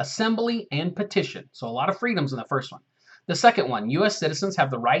press, assembly, and petition. So a lot of freedoms in the first one. The second one, U.S. citizens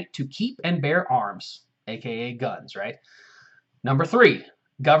have the right to keep and bear arms, aka guns, right? Number 3,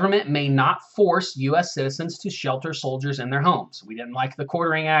 government may not force U.S. citizens to shelter soldiers in their homes. We didn't like the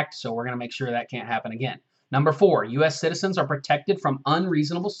Quartering Act, so we're going to make sure that can't happen again. Number 4, U.S. citizens are protected from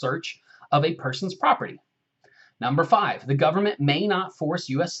unreasonable search of a person's property. Number 5, the government may not force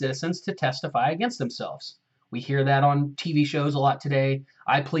U.S. citizens to testify against themselves. We hear that on TV shows a lot today.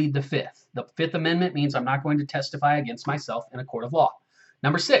 I plead the Fifth. The Fifth Amendment means I'm not going to testify against myself in a court of law.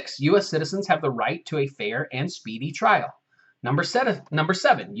 Number 6, U.S. citizens have the right to a fair and speedy trial. Number 7,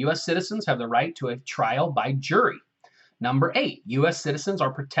 U.S. citizens have the right to a trial by jury. Number 8, U.S. citizens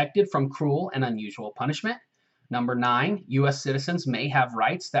are protected from cruel and unusual punishment. Number 9, U.S. citizens may have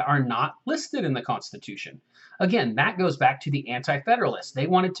rights that are not listed in the Constitution. Again, that goes back to the Anti-Federalists. They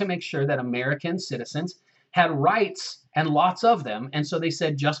wanted to make sure that American citizens had rights and lots of them, and so they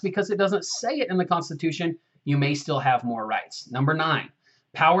said just because it doesn't say it in the Constitution, you may still have more rights. Number 9,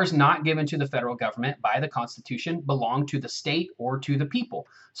 powers not given to the federal government by the Constitution belong to the state or to the people.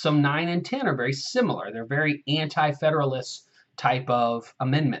 So 9 and 10 are very similar. They're very anti-federalist type of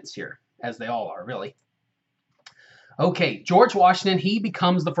amendments here, as they all are, really. Okay, George Washington, he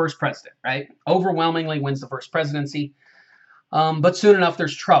becomes the first president, right? Overwhelmingly wins the first presidency, but soon enough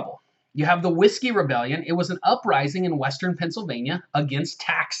there's trouble. You have the Whiskey Rebellion. It was an uprising in western Pennsylvania against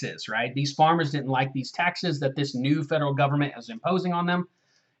taxes, right? These farmers didn't like these taxes that this new federal government is imposing on them.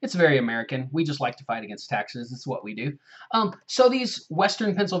 It's very American. We just like to fight against taxes. It's what we do. So these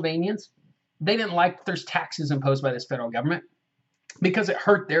western Pennsylvanians, they didn't like that there's taxes imposed by this federal government because it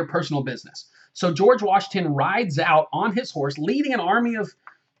hurt their personal business. So George Washington rides out on his horse, leading an army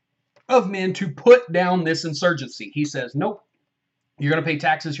of men to put down this insurgency. He says, nope, you're going to pay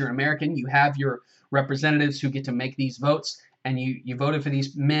taxes. You're an American. You have your representatives who get to make these votes, and you voted for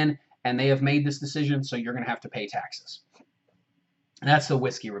these men, and they have made this decision, so you're going to have to pay taxes. That's the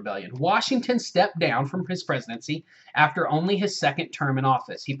Whiskey Rebellion. Washington stepped down from his presidency after only his second term in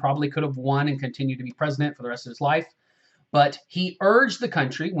office. He probably could have won and continued to be president for the rest of his life. But he urged the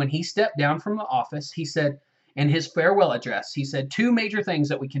country, when he stepped down from the office, he said, in his farewell address, he said 2 major things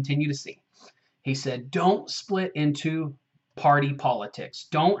that we continue to see. He said, don't split into party politics.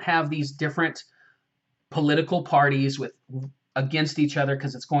 Don't have these different political parties against each other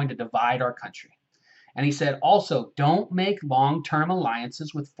because it's going to divide our country. And he said, also, don't make long-term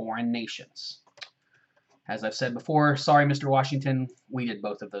alliances with foreign nations. As I've said before, sorry, Mr. Washington, we did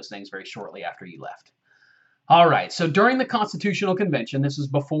both of those things very shortly after you left. All right, so during the Constitutional Convention, this is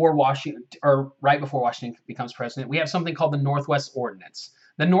before Washington, or right before Washington becomes president, we have something called the Northwest Ordinance.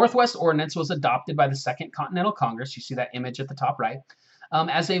 The Northwest Ordinance was adopted by the Second Continental Congress, you see that image at the top right,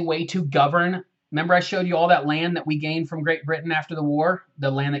 as a way to govern. Remember I showed you all that land that we gained from Great Britain after the war,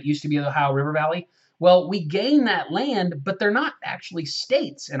 the land that used to be the Ohio River Valley? Well, we gained that land, but they're not actually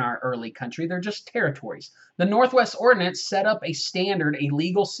states in our early country. They're just territories. The Northwest Ordinance set up a standard, a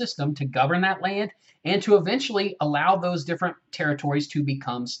legal system to govern that land and to eventually allow those different territories to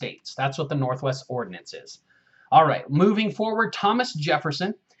become states. That's what the Northwest Ordinance is. All right, moving forward, Thomas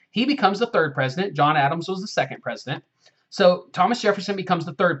Jefferson, he becomes the 3rd president. John Adams was the 2nd president. So Thomas Jefferson becomes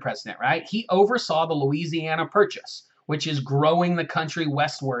the 3rd president, right? He oversaw the Louisiana Purchase, which is growing the country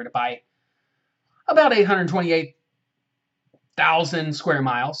westward by about 828,000 square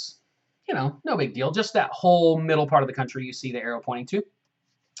miles. You know, no big deal. Just that whole middle part of the country you see the arrow pointing to.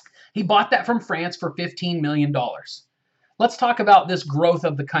 He bought that from France for $15 million. Let's talk about this growth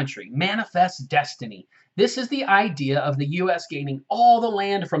of the country. Manifest destiny. This is the idea of the U.S. gaining all the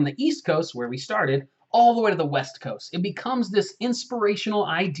land from the East Coast, where we started, all the way to the West Coast. It becomes this inspirational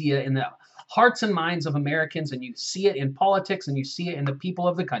idea in the hearts and minds of Americans, and you see it in politics and you see it in the people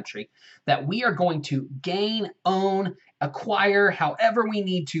of the country, that we are going to gain, own, acquire, however we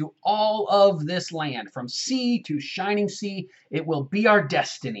need to, all of this land from sea to shining sea. It will be our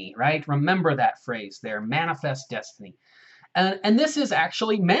destiny, right? Remember that phrase there, manifest destiny. And this is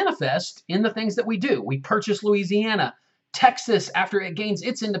actually manifest in the things that we do. We purchase Louisiana. Texas, after it gains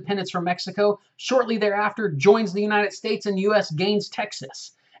its independence from Mexico, shortly thereafter joins the United States, and U.S. gains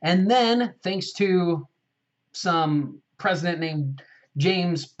Texas. And then, thanks to some president named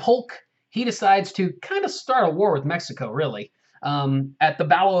James Polk, he decides to kind of start a war with Mexico, really. At the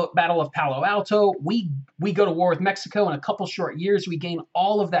Battle of Palo Alto, we go to war with Mexico. In a couple short years, we gain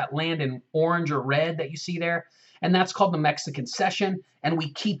all of that land in orange or red that you see there, and that's called the Mexican Cession, and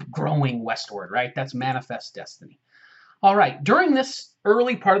we keep growing westward, right? That's manifest destiny. All right, during this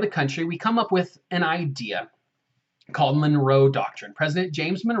early part of the country, we come up with an idea called Monroe Doctrine. President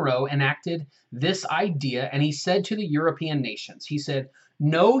James Monroe enacted this idea, and he said to the European nations, he said,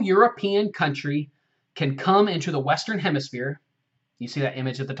 no European country can come into the Western Hemisphere. You see that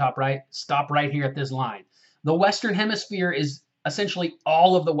image at the top right? Stop right here at this line. The Western Hemisphere is essentially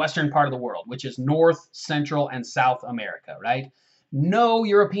all of the western part of the world, which is North, Central, and South America, right? No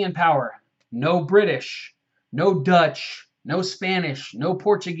European power, no British, no Dutch, no Spanish, no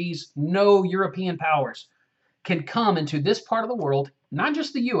Portuguese, no European powers can come into this part of the world, not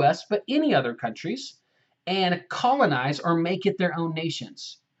just the U.S., but any other countries, and colonize or make it their own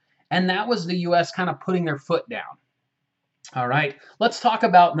nations. And that was the U.S. kind of putting their foot down. All right, let's talk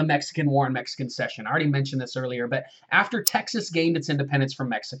about the Mexican War and Mexican Cession. I already mentioned this earlier, but after Texas gained its independence from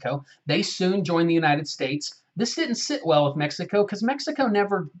Mexico, they soon joined the United States. This didn't sit well with Mexico because Mexico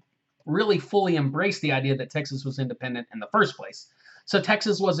never really fully embraced the idea that Texas was independent in the first place. So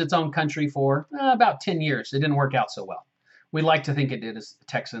Texas was its own country for about 10 years. It didn't work out so well. We like to think it did as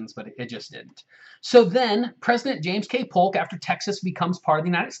Texans, but it just didn't. So then President James K. Polk, after Texas becomes part of the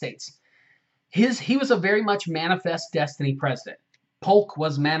United States, he was a very much manifest destiny president. Polk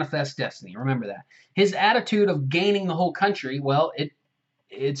was manifest destiny. Remember that. His attitude of gaining the whole country, well,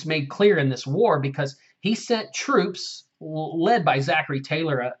 it's made clear in this war because he sent troops led by Zachary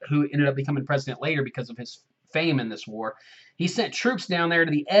Taylor, who ended up becoming president later because of his fame in this war. He sent troops down there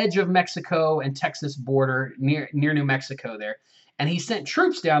to the edge of Mexico and Texas border near New Mexico there. And he sent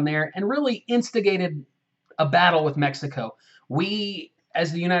troops down there and really instigated a battle with Mexico. We,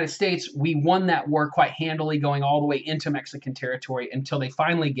 as the United States, we won that war quite handily, going all the way into Mexican territory until they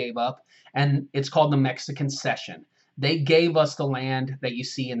finally gave up, and it's called the Mexican Cession. They gave us the land that you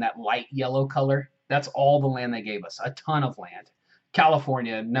see in that light yellow color. That's all the land they gave us, a ton of land.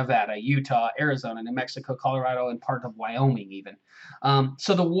 California, Nevada, Utah, Arizona, New Mexico, Colorado, and part of Wyoming even.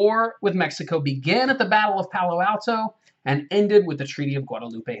 So the war with Mexico began at the Battle of Palo Alto and ended with the Treaty of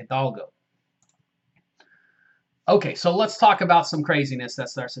Guadalupe Hidalgo. Okay, so let's talk about some craziness that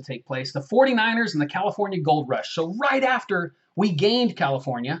starts to take place. The 49ers and the California Gold Rush. So right after we gained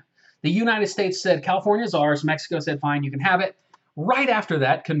California, the United States said, California is ours. Mexico said, fine, you can have it. Right after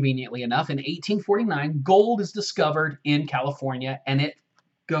that, conveniently enough, in 1849, gold is discovered in California, and it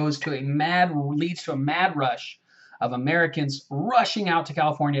leads to a mad rush of Americans rushing out to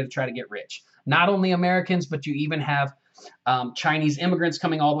California to try to get rich. Not only Americans, but you even have Chinese immigrants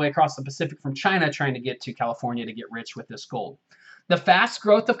coming all the way across the Pacific from China trying to get to California to get rich with this gold. The fast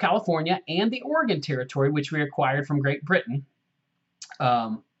growth of California and the Oregon Territory, which we acquired from Great Britain.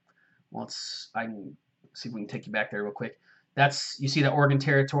 I can see if we can take you back there real quick. You see the Oregon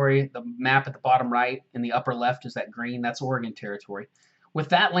Territory, the map at the bottom right, in the upper left is that green, that's Oregon Territory. With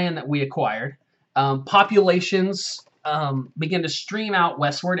that land that we acquired, populations begin to stream out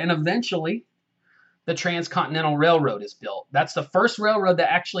westward, and eventually the Transcontinental Railroad is built. That's the first railroad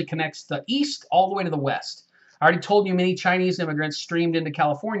that actually connects the east all the way to the west. I already told you many Chinese immigrants streamed into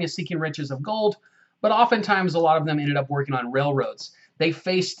California seeking riches of gold, but oftentimes a lot of them ended up working on railroads. They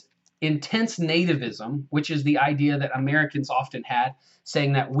faced intense nativism, which is the idea that Americans often had,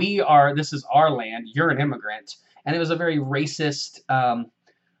 saying that this is our land, you're an immigrant. And it was a very racist,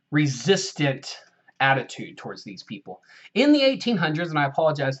 resistant attitude towards these people. In the 1800s, and I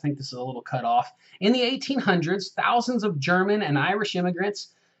apologize, I think this is a little cut off. In the 1800s, thousands of German and Irish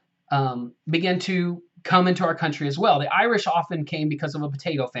immigrants began to come into our country as well. The Irish often came because of a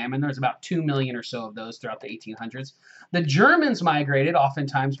potato famine. There's about 2 million or so of those throughout the 1800s. The Germans migrated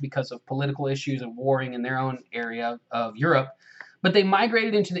oftentimes because of political issues and warring in their own area of Europe. But they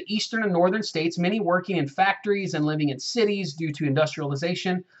migrated into the eastern and northern states, many working in factories and living in cities due to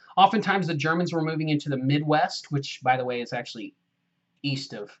industrialization. Oftentimes the Germans were moving into the Midwest, which, by the way, is actually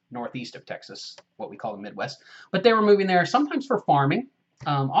northeast of Texas, what we call the Midwest. But they were moving there sometimes for farming,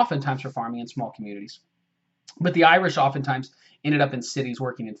 oftentimes for farming in small communities. But the Irish oftentimes ended up in cities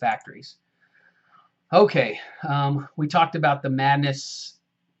working in factories. Okay, we talked about the madness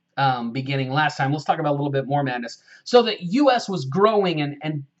beginning last time. Let's talk about a little bit more madness. So the U.S. was growing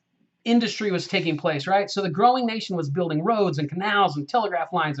and industry was taking place, right? So the growing nation was building roads and canals and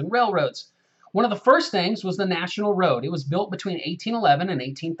telegraph lines and railroads. One of the first things was the National Road. It was built between 1811 and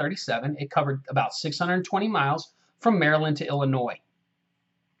 1837. It covered about 620 miles from Maryland to Illinois.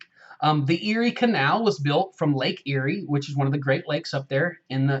 The Erie Canal was built from Lake Erie, which is one of the Great Lakes up there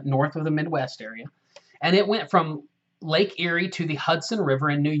in the north of the Midwest area. And it went from Lake Erie to the Hudson River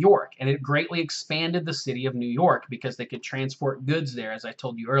in New York, and it greatly expanded the city of New York because they could transport goods there, as I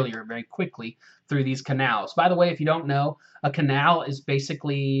told you earlier, very quickly through these canals. By the way, if you don't know, a canal is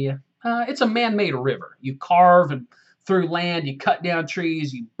basically, it's a man-made river. You carve and through land, you cut down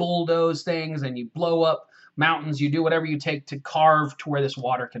trees, you bulldoze things, and you blow up mountains. You do whatever you take to carve to where this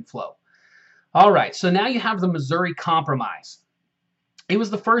water can flow. All right, so now you have the Missouri Compromise. It was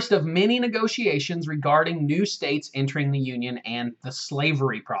the first of many negotiations regarding new states entering the Union and the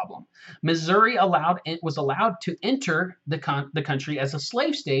slavery problem. Missouri was allowed to enter the country as a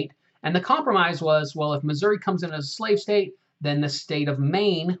slave state, and the compromise was, well, if Missouri comes in as a slave state, then the state of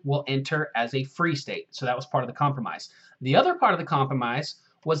Maine will enter as a free state. So that was part of the compromise. The other part of the compromise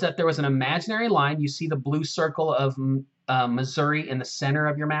was that there was an imaginary line. You see the blue circle of Missouri in the center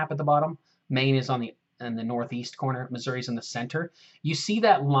of your map at the bottom. Maine is in the northeast corner. Missouri's in the center. You see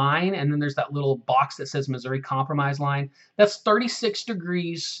that line, and then there's that little box that says Missouri Compromise line. That's 36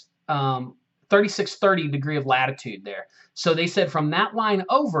 degrees, 3630 degree of latitude there. So they said from that line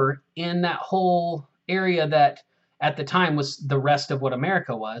over in that whole area that at the time was the rest of what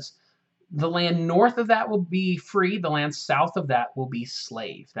America was, the land north of that will be free. The land south of that will be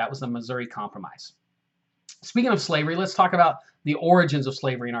slave. That was the Missouri Compromise. Speaking of slavery, let's talk about the origins of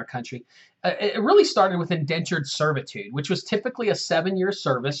slavery in our country. It really started with indentured servitude, which was typically a 7-year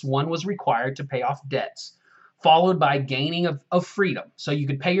service. One was required to pay off debts, followed by gaining of freedom. So you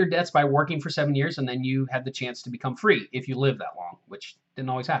could pay your debts by working for 7 years, and then you had the chance to become free if you lived that long, which didn't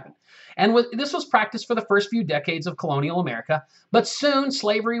always happen. And this was practiced for the first few decades of colonial America, but soon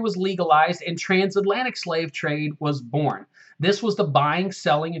slavery was legalized and transatlantic slave trade was born. This was the buying,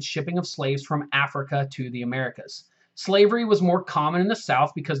 selling, and shipping of slaves from Africa to the Americas. Slavery was more common in the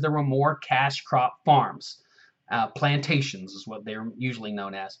South because there were more cash crop farms. Plantations is what they're usually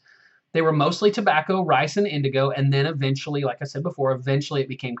known as. They were mostly tobacco, rice, and indigo, and then eventually, like I said before, eventually it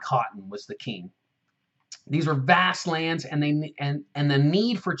became cotton was the king. These were vast lands, and the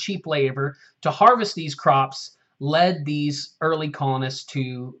need for cheap labor to harvest these crops led these early colonists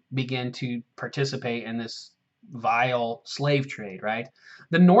to begin to participate in this vile slave trade, right?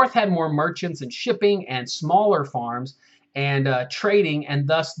 The North had more merchants and shipping and smaller farms and trading, and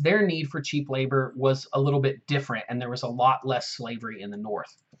thus their need for cheap labor was a little bit different, and there was a lot less slavery in the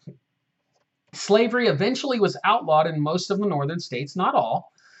North. Slavery eventually was outlawed in most of the northern states, not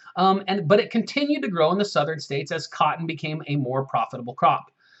all, but it continued to grow in the southern states as cotton became a more profitable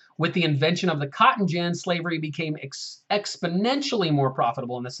crop. With the invention of the cotton gin, slavery became exponentially more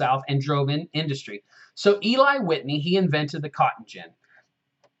profitable in the South and drove in industry. So Eli Whitney, he invented the cotton gin.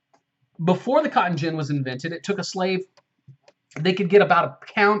 Before the cotton gin was invented, it took a slave, they could get about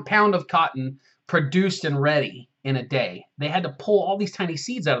a pound of cotton produced and ready in a day. They had to pull all these tiny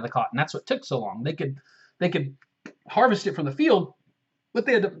seeds out of the cotton. That's what took so long. They could harvest it from the field, but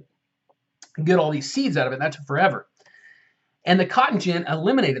they had to get all these seeds out of it. That took forever. And the cotton gin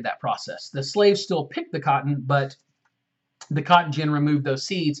eliminated that process. The slaves still picked the cotton, but the cotton gin removed those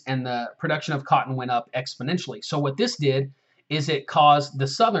seeds, and the production of cotton went up exponentially. So what this did is it caused the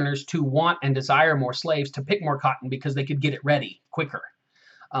Southerners to want and desire more slaves to pick more cotton because they could get it ready quicker.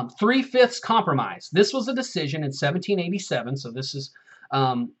 3/5 compromise. This was a decision in 1787, so this is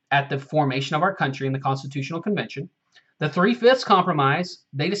at the formation of our country in the Constitutional Convention. The 3/5 compromise,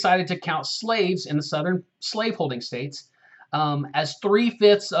 they decided to count slaves in the southern slaveholding states as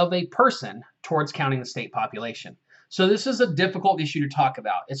 3/5 of a person towards counting the state population. So this is a difficult issue to talk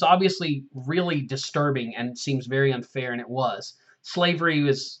about. It's obviously really disturbing and seems very unfair, and it was. Slavery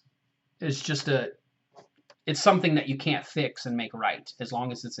is just it's something that you can't fix and make right as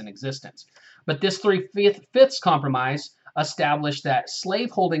long as it's in existence. But this 3/5 compromise established that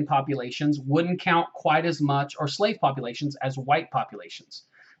slaveholding populations wouldn't count quite as much, or slave populations, as white populations.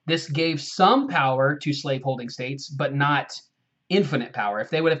 This gave some power to slaveholding states, but not infinite power. If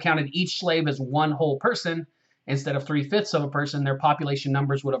they would have counted each slave as one whole person instead of 3/5 of a person, their population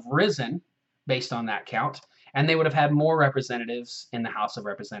numbers would have risen based on that count, and they would have had more representatives in the House of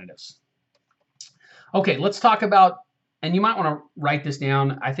Representatives. Okay, let's talk about, and you might want to write this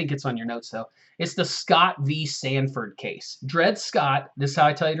down. I think it's on your notes, though. It's the Scott v. Sanford case. Dred Scott, this is how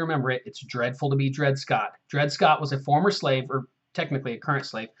I tell you to remember it. It's dreadful to be Dred Scott. Dred Scott was a former slave, or technically a current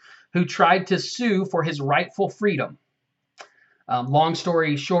slave, who tried to sue for his rightful freedom. Long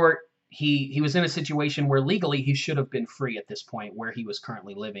story short, he was in a situation where legally he should have been free at this point where he was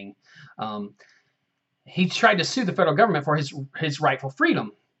currently living. He tried to sue the federal government for his rightful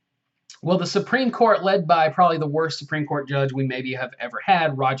freedom. Well, the Supreme Court, led by probably the worst Supreme Court judge we maybe have ever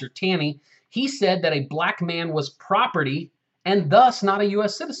had, Roger Taney, he said that a black man was property and thus not a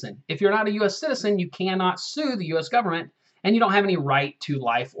U.S. citizen. If you're not a U.S. citizen, you cannot sue the U.S. government, and you don't have any right to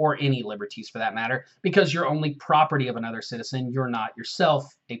life or any liberties for that matter, because you're only property of another citizen. You're not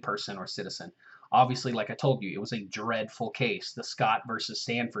yourself a person or citizen. Obviously, like I told you, it was a dreadful case, the Scott versus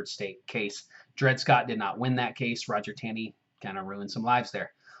Sanford State case. Dred Scott did not win that case. Roger Taney kind of ruined some lives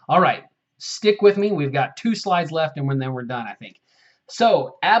there. All right, stick with me. We've got 2 slides left, and then we're done, I think.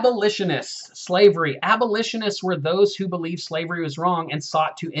 So, abolitionists, slavery. Abolitionists were those who believed slavery was wrong and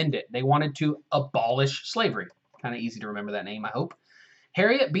sought to end it. They wanted to abolish slavery. Kind of easy to remember that name, I hope.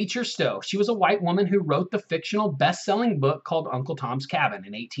 Harriet Beecher Stowe. She was a white woman who wrote the fictional best-selling book called Uncle Tom's Cabin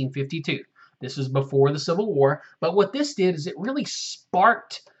in 1852. This was before the Civil War, but what this did is it really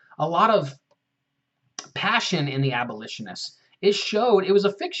sparked a lot of passion in the abolitionists. It showed, it was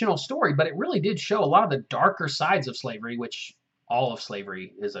a fictional story, but it really did show a lot of the darker sides of slavery, which all of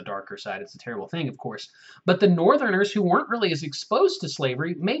slavery is a darker side. It's a terrible thing, of course. But the Northerners who weren't really as exposed to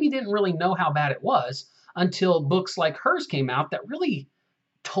slavery maybe didn't really know how bad it was until books like hers came out that really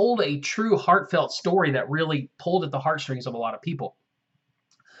told a true heartfelt story that really pulled at the heartstrings of a lot of people.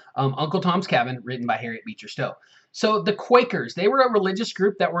 Uncle Tom's Cabin, written by Harriet Beecher Stowe. So the Quakers, they were a religious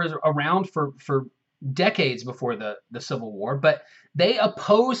group that was around for decades before the Civil War, but they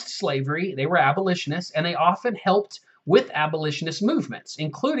opposed slavery. They were abolitionists, and they often helped with abolitionist movements,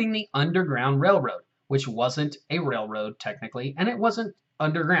 including the Underground Railroad, which wasn't a railroad technically, and it wasn't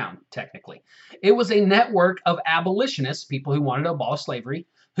underground technically. It was a network of abolitionists, people who wanted to abolish slavery,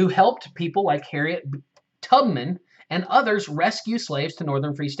 who helped people like Harriet Tubman and others rescue slaves to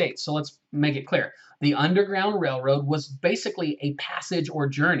northern free states. So let's make it clear. The Underground Railroad was basically a passage or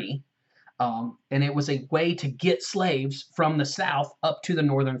journey, and it was a way to get slaves from the South up to the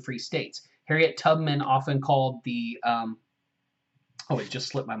northern free states. Harriet Tubman often called the, it just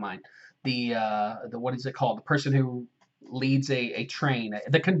slipped my mind, the what is it called? The person who leads a train,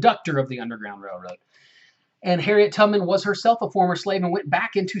 the conductor of the Underground Railroad. And Harriet Tubman was herself a former slave and went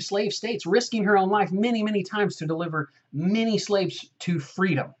back into slave states, risking her own life many, many times to deliver many slaves to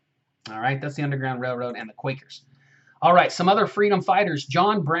freedom. All right, that's the Underground Railroad and the Quakers. All right, some other freedom fighters.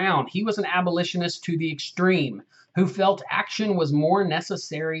 John Brown, he was an abolitionist to the extreme who felt action was more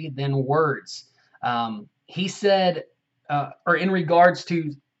necessary than words. He said, or in regards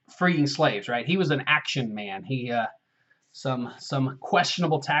to freeing slaves, right? He was an action man. He some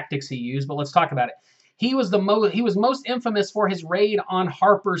questionable tactics he used, but let's talk about it. He was most infamous for his raid on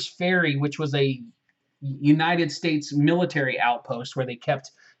Harper's Ferry, which was a United States military outpost where they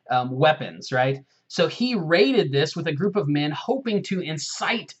kept weapons, right? So he raided this with a group of men hoping to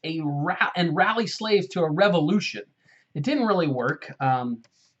incite and rally slaves to a revolution. It didn't really work.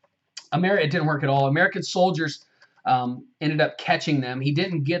 It didn't work at all. American soldiers ended up catching them. He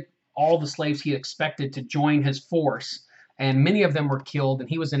didn't get all the slaves he expected to join his force, and many of them were killed, and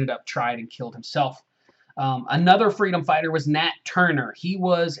he ended up tried and killed himself. Another freedom fighter was Nat Turner. He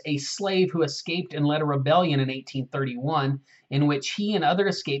was a slave who escaped and led a rebellion in 1831 in which he and other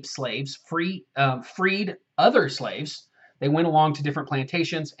escaped slaves freed other slaves. They went along to different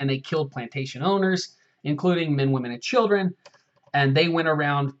plantations and they killed plantation owners, including men, women, and children, and they went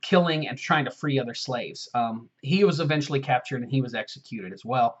around killing and trying to free other slaves. He was eventually captured and he was executed as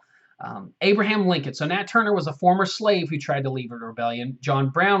well. Abraham Lincoln. So Nat Turner was a former slave who tried to leave a rebellion. John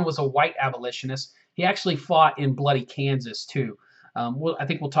Brown was a white abolitionist. He actually fought in bloody Kansas too. I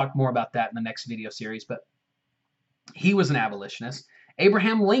think we'll talk more about that in the next video series, but he was an abolitionist.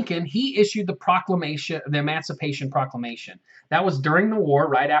 Abraham Lincoln, he issued the Emancipation Proclamation. That was during the war,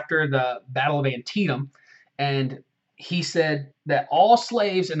 right after the Battle of Antietam, and he said that all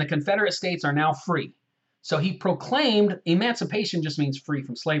slaves in the Confederate States are now free. So he proclaimed, emancipation just means free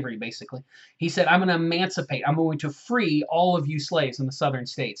from slavery, basically. He said, I'm going to emancipate. I'm going to free all of you slaves in the southern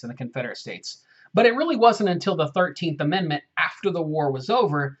states, in the Confederate States. But it really wasn't until the 13th Amendment, after the war was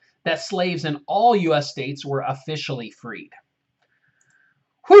over, that slaves in all U.S. states were officially freed.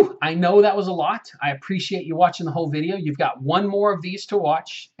 Whew, I know that was a lot. I appreciate you watching the whole video. You've got one more of these to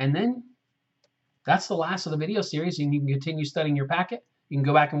watch, and then that's the last of the video series, and you can continue studying your packet. You can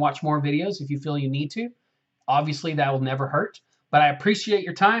go back and watch more videos if you feel you need to. Obviously, that will never hurt, but I appreciate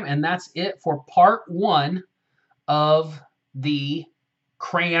your time, and that's it for part 1 of the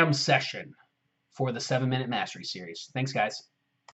Cram session for the 7-Minute Mastery series. Thanks, guys.